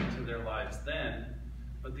incorporated it into their lives then.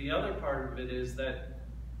 But the other part of it is that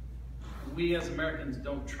we as Americans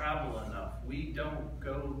don't travel enough. We don't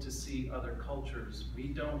go to see other cultures.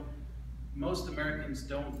 Most Americans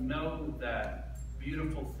don't know that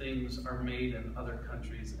beautiful things are made in other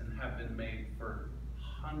countries and have been made for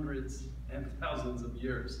hundreds and thousands of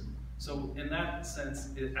years. So in that sense,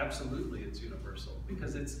 absolutely it's universal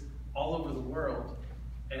because it's all over the world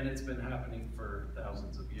and it's been happening for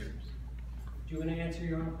thousands of years. Do you want to answer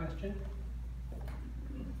your own question?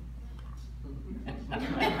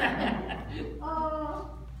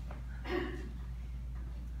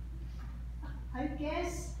 I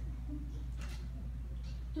guess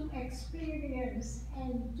to experience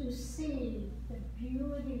and to see the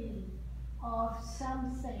beauty of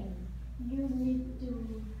something, you need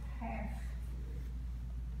to have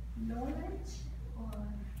knowledge or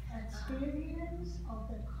experience of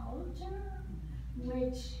the culture,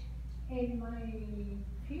 which in my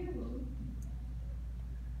view,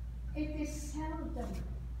 it is seldom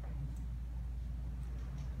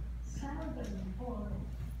for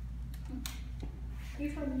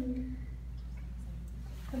even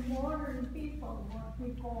the modern people, what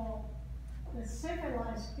we call the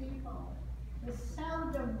civilized people,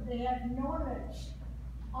 seldom they have knowledge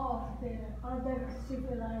of the other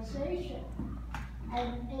civilization.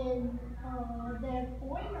 And in their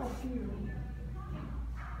point of view,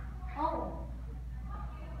 oh,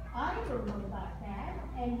 I don't know about that,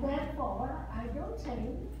 and therefore I don't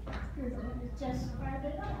think, it's just spread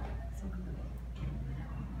it out.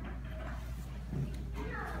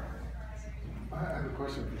 I have a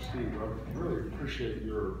question for Steve. I really appreciate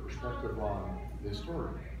your perspective on the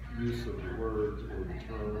historic use of the word or the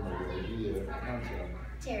term or the idea, concept.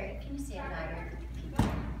 Terry, can you say it louder?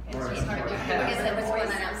 It's Right, just hard to hear because of what's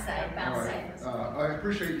going on outside. I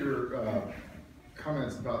appreciate your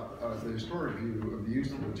comments about the historic view of the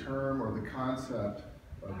use of the term or the concept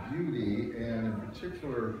of beauty, and in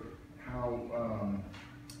particular how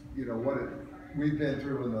we've been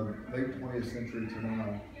through in the late 20th century to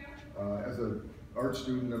now. As an art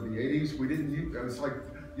student of the 80s, we didn't use, it's like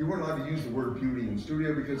you weren't allowed to use the word beauty in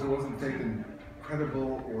studio because it wasn't taken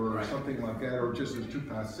credible or something like that, or just as too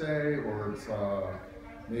passé, or it's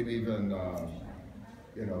maybe even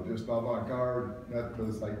just avant-garde, not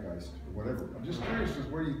the zeitgeist or whatever. I'm just curious as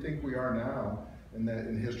where you think we are now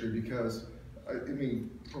in history, because I mean,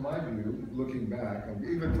 from my view, looking back,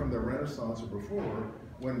 even from the Renaissance or before,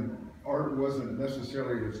 when art wasn't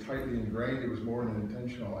necessarily as tightly ingrained, it was more an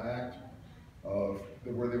intentional act of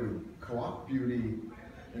where they would co-opt beauty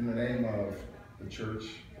in the name of the church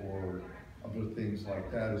or other things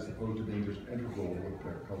like that, as opposed to being just integral with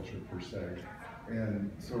their culture per se.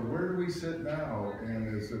 And so where do we sit now? And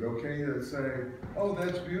is it okay to say, oh,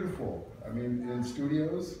 that's beautiful? I mean, in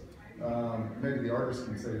studios, maybe the artist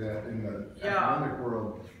can say that. In the academic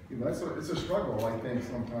world, it's a struggle, I think,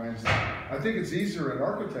 sometimes. I think it's easier in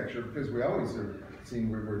architecture because we always are seeing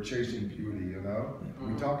we're chasing beauty,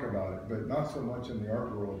 We talk about it, but not so much in the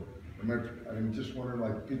art world. I'm just wondering,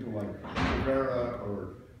 like, people like Rivera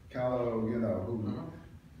or Kahn, who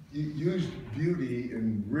used beauty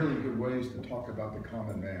in really good ways to talk about the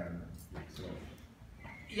common man. So.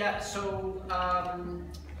 Yeah, so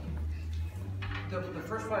the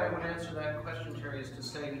first way I would answer that question, Terry, is to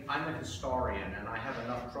say I'm a historian and I have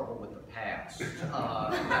enough trouble with the past.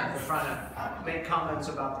 Trying to make comments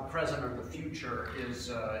about the present or the future is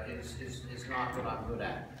not what I'm good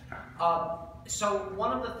at. So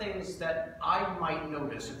one of the things that I might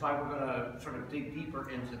notice if I were going to sort of dig deeper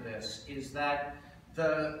into this is that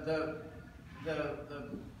the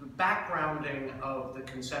backgrounding of the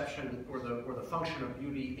conception or the function of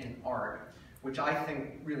beauty in art, which I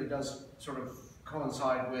think really does sort of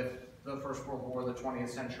coincide with the First World War, the 20th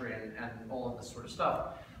century, and all of this sort of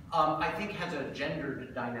stuff, I think has a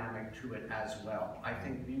gendered dynamic to it as well. I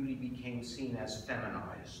think beauty became seen as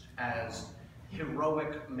feminized, as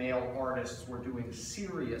heroic male artists were doing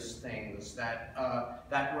serious things that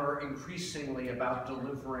were increasingly about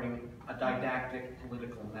delivering a didactic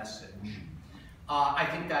political message. I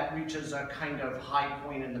think that reaches a kind of high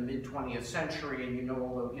point in the mid-20th century, and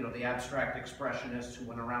all the abstract expressionists who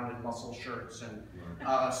went around in muscle shirts and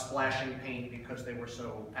splashing paint because they were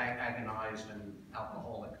so agonized and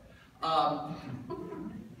alcoholic.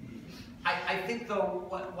 I think, though,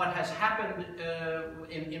 what has happened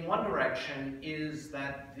in one direction is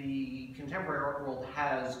that the contemporary art world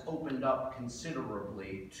has opened up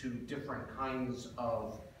considerably to different kinds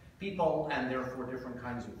of people and therefore different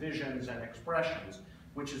kinds of visions and expressions,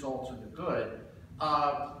 which is all to the good.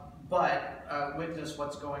 But witness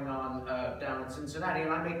what's going on down in Cincinnati,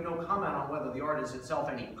 and I make no comment on whether the art is itself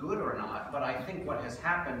any good or not, but I think what has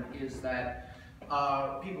happened is that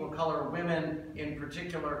people of color, women in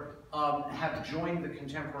particular, have joined the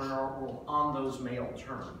contemporary art world on those male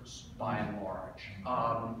terms, by and large.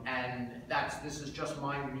 And this is just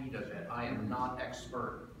my read of it. I am not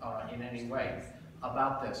expert in any way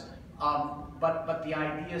about this. But the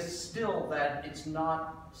idea is still that it's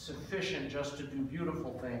not sufficient just to do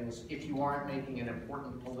beautiful things if you aren't making an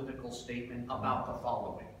important political statement about the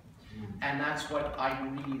following. And that's what I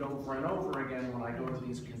read over and over again when I go to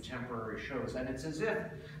these contemporary shows. And it's as if,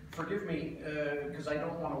 forgive me, because I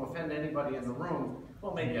don't want to offend anybody in the room,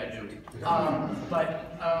 well, maybe I do.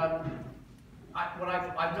 What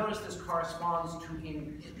I've noticed this corresponds to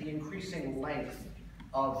the increasing length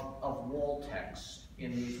of wall text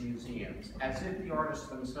in these museums, as if the artists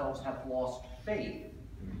themselves have lost faith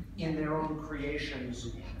in their own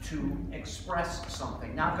creations to express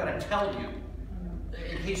something. Now I'm going to tell you,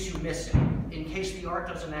 in case you miss it, in case the art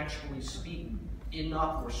doesn't actually speak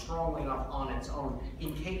enough or strongly enough on its own,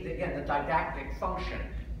 in case, again, the didactic function,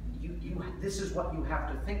 this is what you have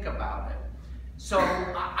to think about it. So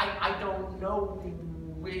I don't know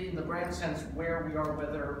in the grand sense where we are,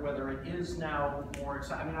 whether it is now more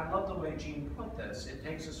exciting. I mean, I love the way Jean put this. It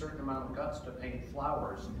takes a certain amount of guts to paint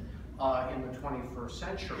flowers in the 21st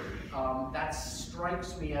century. That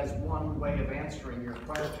strikes me as one way of answering your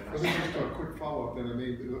question. Let me just do a quick follow-up then. I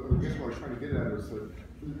mean, I guess what I was trying to get at is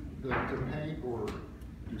that to paint or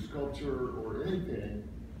do sculpture or anything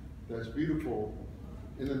that's beautiful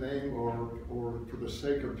in the name or for the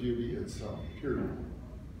sake of beauty itself, period.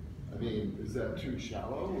 I mean, is that too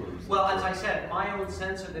shallow? Or is well, as I said, my own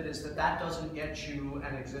sense of it is that doesn't get you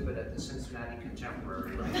an exhibit at the Cincinnati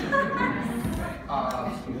Contemporary.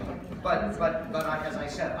 As I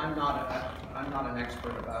said, I'm not an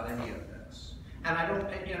expert about any of this, and I don't.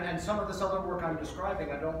 And some of this other work I'm describing,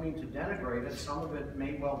 I don't mean to denigrate it. Some of it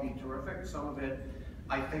may well be terrific. Some of it,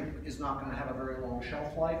 I think, is not going to have a very long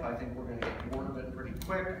shelf life. I think we're going to get bored of it pretty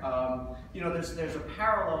quick. There's a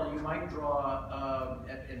parallel you might draw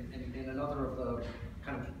in another of the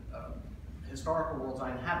kind of historical worlds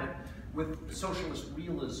I inhabit with socialist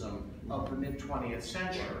realism of the mid-20th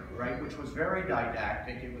century, right? Which was very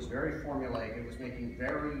didactic. It was very formulaic. It was making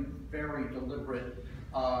very, very deliberate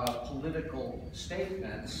political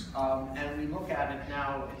statements, and we look at it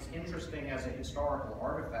now. It's interesting as a historical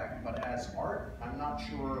artifact, but as art, I'm not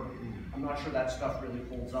sure that stuff really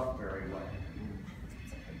holds up very well.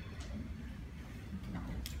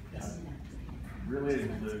 Yes.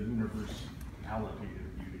 Related to the universality of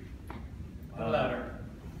beauty. Louder.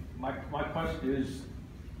 My question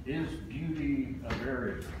is beauty a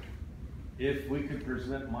variable? If we could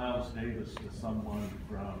present Miles Davis to someone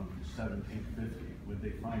from 1750, would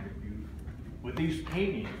they find it beautiful? Would these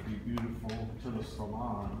paintings be beautiful to the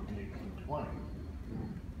salon in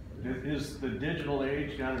 1820? Is the digital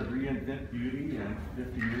age going to reinvent beauty, and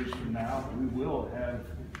 50 years from now we will have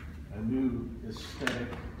a new aesthetic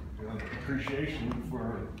appreciation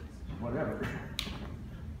for whatever?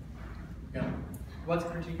 Yeah. What's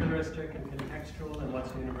particularistic and contextual, and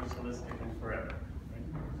what's universalistic and forever? Right?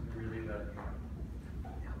 Really the.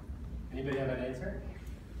 Anybody have an answer?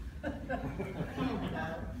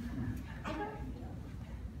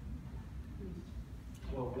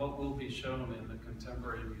 Well, what will be shown in the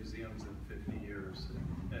contemporary museums in 50 years,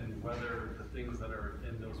 and whether the things that are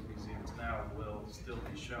in those museums now will still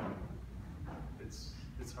be shown, it's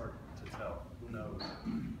hard to tell. Who knows?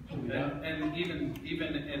 And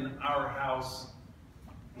even in our house,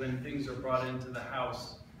 when things are brought into the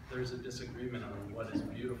house, there's a disagreement on what is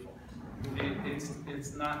beautiful.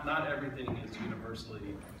 It's not everything is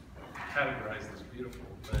universally categorized as beautiful,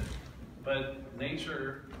 but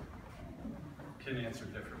nature can answer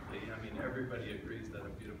differently. I mean, everybody agrees that a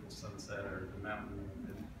beautiful sunset or the mountain,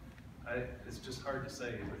 it's just hard to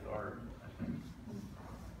say with art, I think.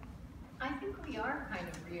 I think we are kind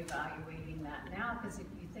of reevaluating that now, because if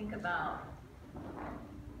you think about,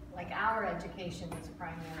 like, our education was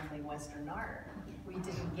primarily Western art. We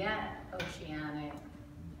didn't get oceanic,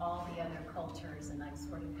 all the other cultures, and I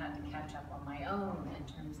sort of had to catch up on my own in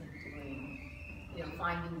terms of doing,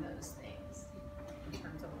 finding those things in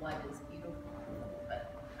terms of what is beautiful.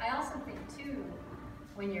 But I also think too,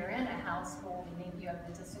 when you're in a household and maybe you have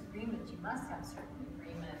the disagreements, you must have certain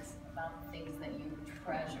agreements about the things that you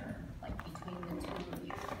treasure. like between the two of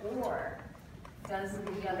you? Or does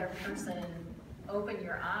the other person open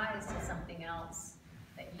your eyes to something else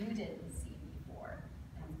that you didn't see before?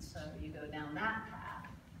 And so you go down that path.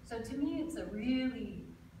 So to me, it's a really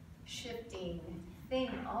shifting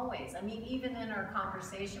thing always. I mean, even in our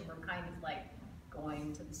conversation, we're kind of like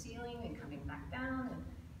going to the ceiling and coming back down, and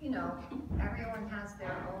you know, everyone has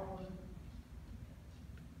their own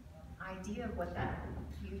idea of what that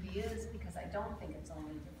beauty is, because I don't think it's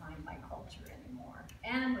only defined by culture anymore.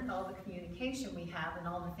 And with all the communication we have and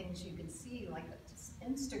all the things you can see, like just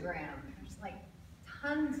Instagram, there's like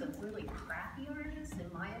tons of really crappy artists,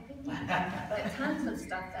 in my opinion, but tons of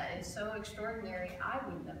stuff that is so extraordinary, I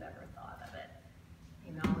wouldn't have ever thought of it.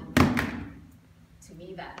 You know, and to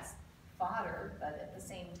me that's fodder, but at the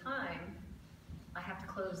same time, I have to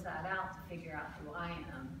close that out to figure out who I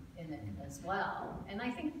am in it as well. And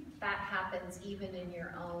I think that happens even in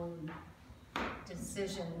your own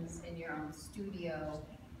decisions, in your own studio,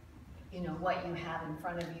 you know, what you have in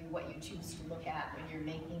front of you, what you choose to look at when you're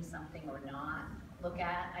making something or not look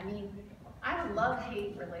at. I mean, I have a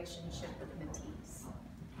love-hate relationship with Matisse.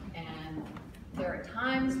 And there are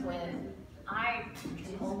times when I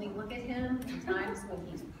can only look at him, and times when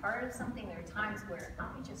he's part of something. There are times where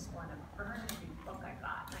I just want to burn every book I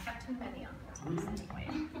got. And I have too many on Matisse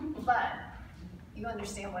anyway. But you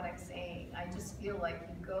understand what I'm saying. I just feel like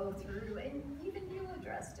you go through, and even you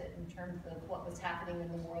addressed it in terms of what was happening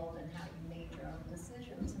in the world and how you made your own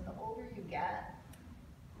decisions. And the older you get,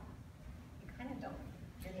 you kind of don't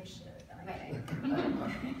finish it, I think.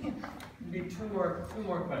 But, Maybe two more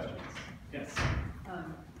questions. Yes.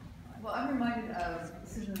 Well, I'm reminded of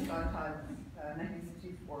Susan Sontag's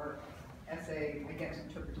 1964 essay against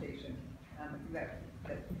interpretation. That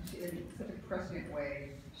in such a prescient way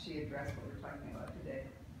she addressed what we're talking about today.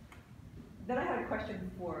 Then I had a question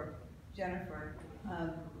for Jennifer.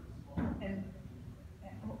 And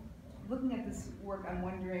looking at this work, I'm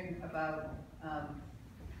wondering about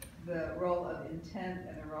the role of intent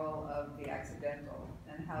and the role of the accidental,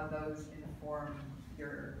 and how those inform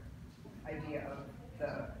your idea of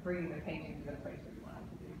bringing the painting to the place where you want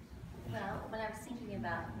it to be. Well, when I was thinking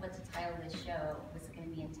about what to title this show, was it going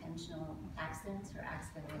to be intentional accidents or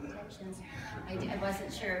accidental intentions? I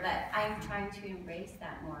wasn't sure, but I'm trying to embrace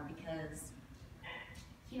that more, because,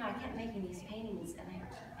 you know, I kept making these paintings, and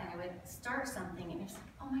I would start something, and it's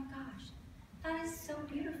like, oh my gosh, that is so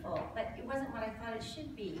beautiful, but it wasn't what I thought it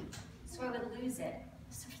should be, so I would lose it.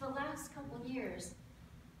 So for the last couple of years,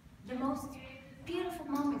 the most beautiful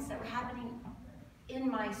moments that were happening in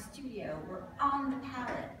my studio were on the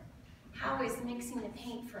palette. How I was mixing the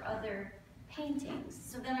paint for other paintings.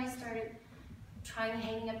 So then I started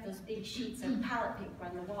hanging up those big sheets of palette paper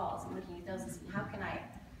on the walls and looking at those and saying, how can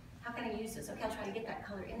I use this? Okay, I'll try to get that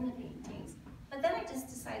color in the paintings. But then I just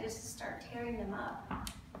decided to start tearing them up.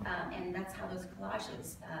 And that's how those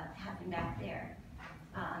collages happen back there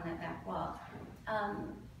on that back wall.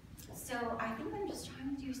 So I think what I'm just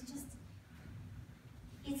trying to do is just,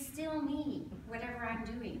 it's still me, whatever I'm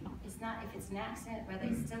doing. It's not, if it's an accident, whether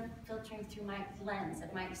it's still filtering through my lens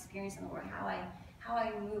of my experience in the world, how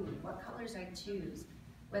I move, what colors I choose,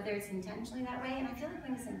 whether it's intentionally that way. And I feel like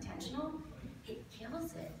when it's intentional, it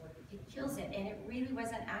kills it. It kills it. And it really was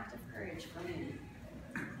an act of courage for me.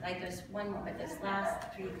 Like there's one more, but this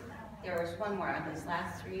last three, there was one more on those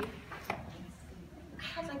last three. I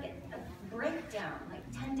had like a breakdown, like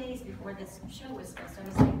 10 days before this show was supposed to. I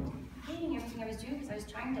was like hating everything I was doing, because I was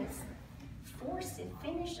trying to force it,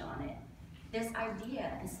 finish on it. This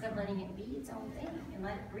idea, instead of letting it be its own thing and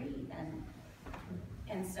let it breathe.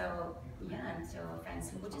 And so, yeah, and so a friend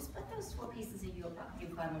said, well, just put those 4 pieces of you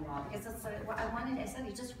on the wall, because that's what I said,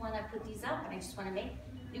 you just want to put these up, and I just want to make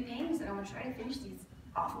new paintings, and I want to try to finish these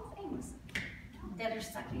awful things that are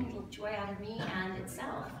sucking little joy out of me and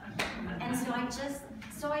itself. And so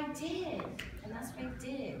I did, and that's what I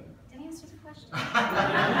did. Did I answer the question?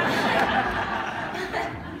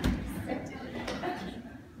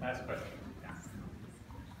 Last question.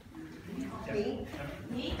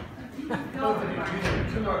 Me? Both of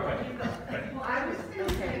you, two more questions. Well, I was going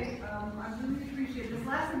to say, I really appreciate this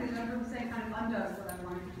last thing that Jennifer was saying kind of undoes what I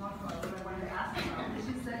wanted to talk about, what I wanted to ask about, which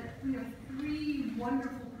is that we have 3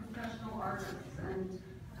 wonderful professional artists and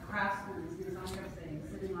craftsmen, as I kept saying,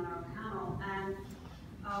 sitting on our panel, and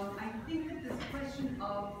I think that this question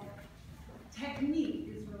of technique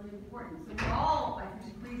is really important. So we all, I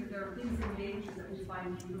think, agree that there are things in nature that we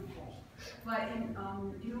find beautiful. But in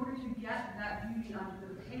order to get that beauty onto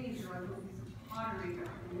the page or on a piece of pottery or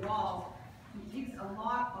on the wall, it takes a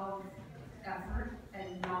lot of effort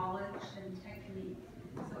and knowledge and technique.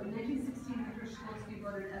 So in 1916, Victor Shklovsky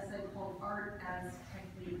wrote an essay called Art as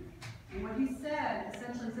Technique. And what he said,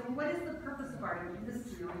 essentially said, well, what is the purpose of art? And this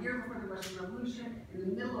is, you know, a year before the Russian Revolution, in the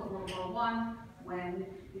middle of World War I, when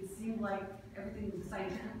it seemed like everything was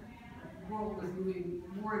scientific, the world was moving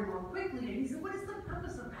more and more quickly. And he said, what is the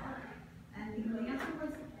purpose of art? And the answer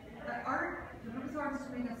was that art, the purpose of art is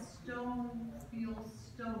to make a stone feel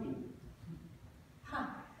stony. Huh.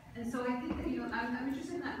 And so I think that, you know, I'm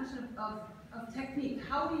interested in that question of technique.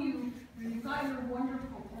 How do you, when you've got your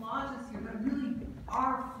wonderful collages here that really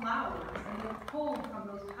are flowers, and they're pulled from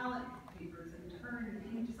those palette papers and turned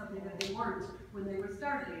into something that they weren't when they were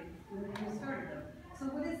started, when you started them. So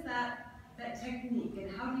what is that technique,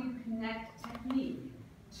 and how do you connect technique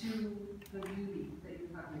to the beauty that you're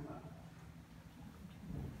talking about?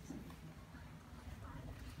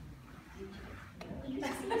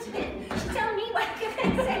 Tell me what can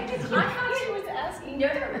I say. I thought she was asking. No,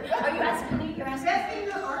 are you asking me? You're asking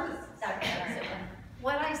the artists.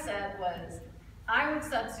 What I said was, I would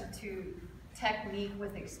substitute technique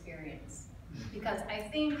with experience, because I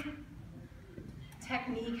think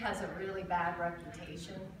technique has a really bad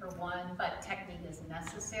reputation, for one, but technique is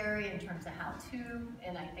necessary in terms of how-to,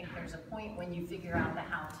 and I think there's a point when you figure out the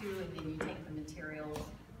how-to and then you take the materials,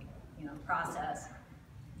 you know, process,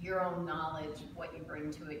 your own knowledge, what you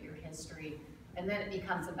bring to it, your history, and then it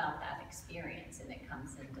becomes about that experience, and it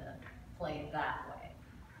comes into play that way,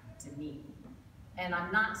 to me. And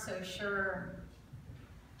I'm not so sure,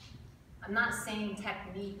 I'm not saying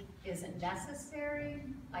technique isn't necessary.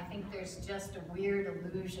 I think there's just a weird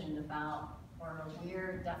illusion about, or a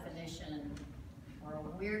weird definition, or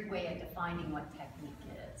a weird way of defining what technique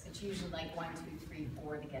is. It's usually like 1, 2, 3,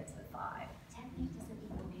 4 to get to 5. Technique doesn't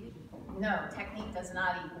equal beauty. No, technique does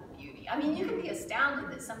not equal beauty. I mean, you can be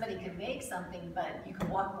astounded that somebody could make something, but you can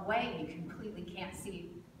walk away and you completely can't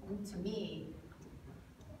see, to me,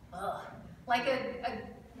 ugh. Like a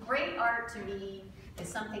great art to me is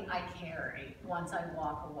something I carry once I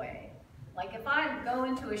walk away. Like if I go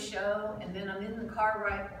into a show and then I'm in the car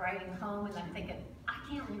riding home and I'm thinking, I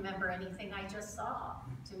can't remember anything I just saw.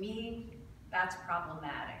 To me, that's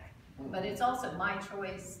problematic. But it's also my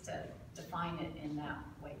choice to define it in that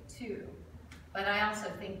way too. But I also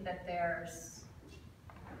think that there's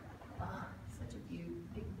such a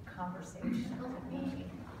big conversation to me.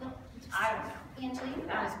 I don't know. Angeline,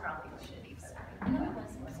 that was probably shitty. No, it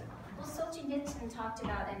wasn't. Well, Solzhenitsyn talked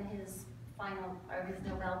about in his his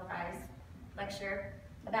Nobel Prize lecture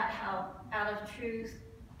about how out of truth,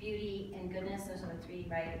 beauty, and goodness, those are the three,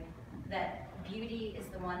 right? That beauty is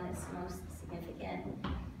the one that's most significant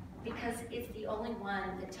because it's the only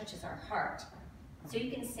one that touches our heart. So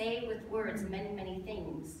you can say with words many, many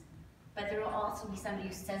things, but there will also be somebody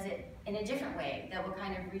who says it in a different way that will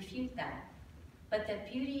kind of refute that. But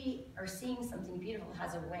that beauty, or seeing something beautiful,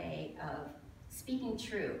 has a way of speaking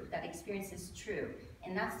true, that experience is true.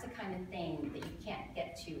 And that's the kind of thing that you can't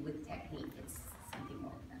get to with technique. It's something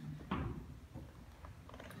more than that.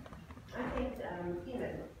 I think, you know,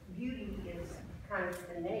 beauty is kind of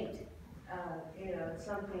innate. You know, it's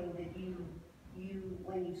something that you,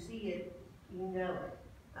 when you see it, you know it.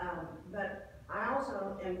 But I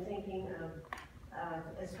also am thinking of,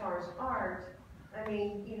 as far as art, I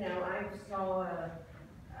mean, you know, I saw,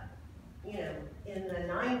 you know, in the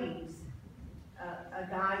 90s, a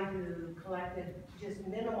guy who collected just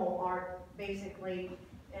minimal art, basically,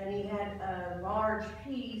 and he had a large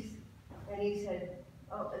piece, and he said,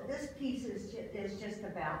 oh, this piece is just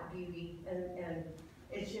about beauty, and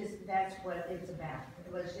it's just, that's what it's about.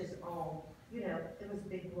 It was just all, you know, it was a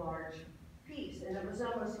big, large piece, and it was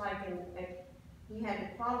almost like he had to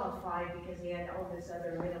qualify because he had all this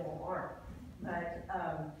other minimal art. But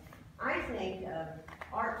I think of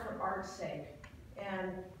art for art's sake,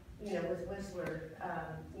 and you know, with Whistler,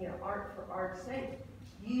 you know, art for art's sake.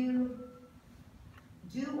 You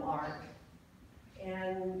do art,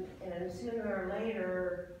 and sooner or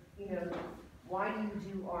later, you know, why do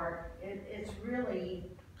you do art? It's really,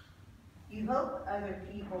 you hope other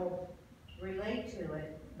people relate to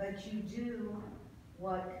it, but you do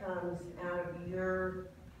what comes out of your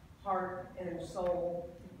heart and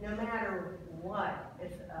soul, no matter what,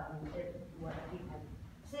 if what people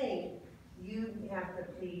think. You have to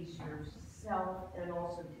please yourself and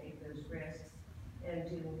also take those risks and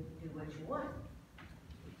do what you want.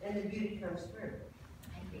 And the beauty comes through.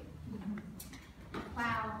 I agree.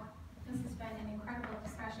 Wow, this has been an incredible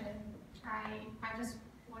discussion. I just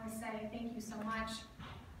want to say thank you so much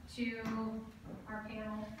to our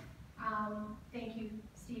panel. Thank you,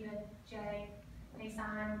 Stephen, Jay,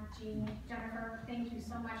 Naysan, Jean, Jennifer. Thank you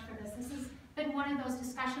so much for this. This has been one of those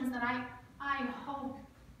discussions that I hope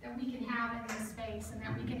that we can have in this space and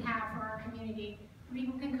that we can have for our community.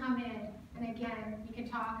 People can come in and again, we can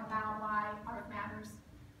talk about why art matters.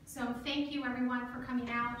 So thank you everyone for coming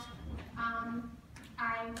out.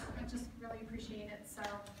 I just really appreciate it. So,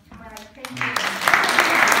 all right, thank you.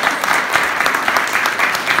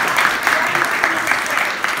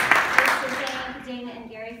 Dana and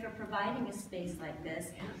Gary for providing a space like this.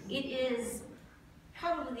 It is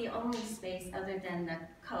probably the only space other than the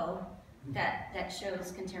Co that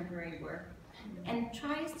shows contemporary work and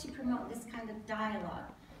tries to promote this kind of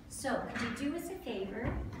dialogue. So could you do us a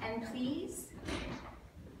favor and please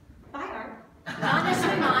buy art, not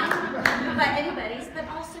necessarily mine, but anybody's, but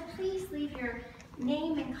also please leave your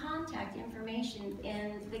name and contact information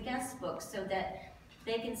in the guest book so that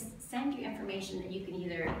they can send you information that you can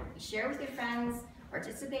either share with your friends,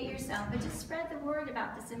 participate yourself, but just spread the word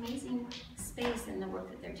about this amazing space and the work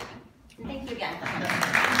that they're doing. And thank you again for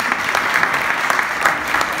coming.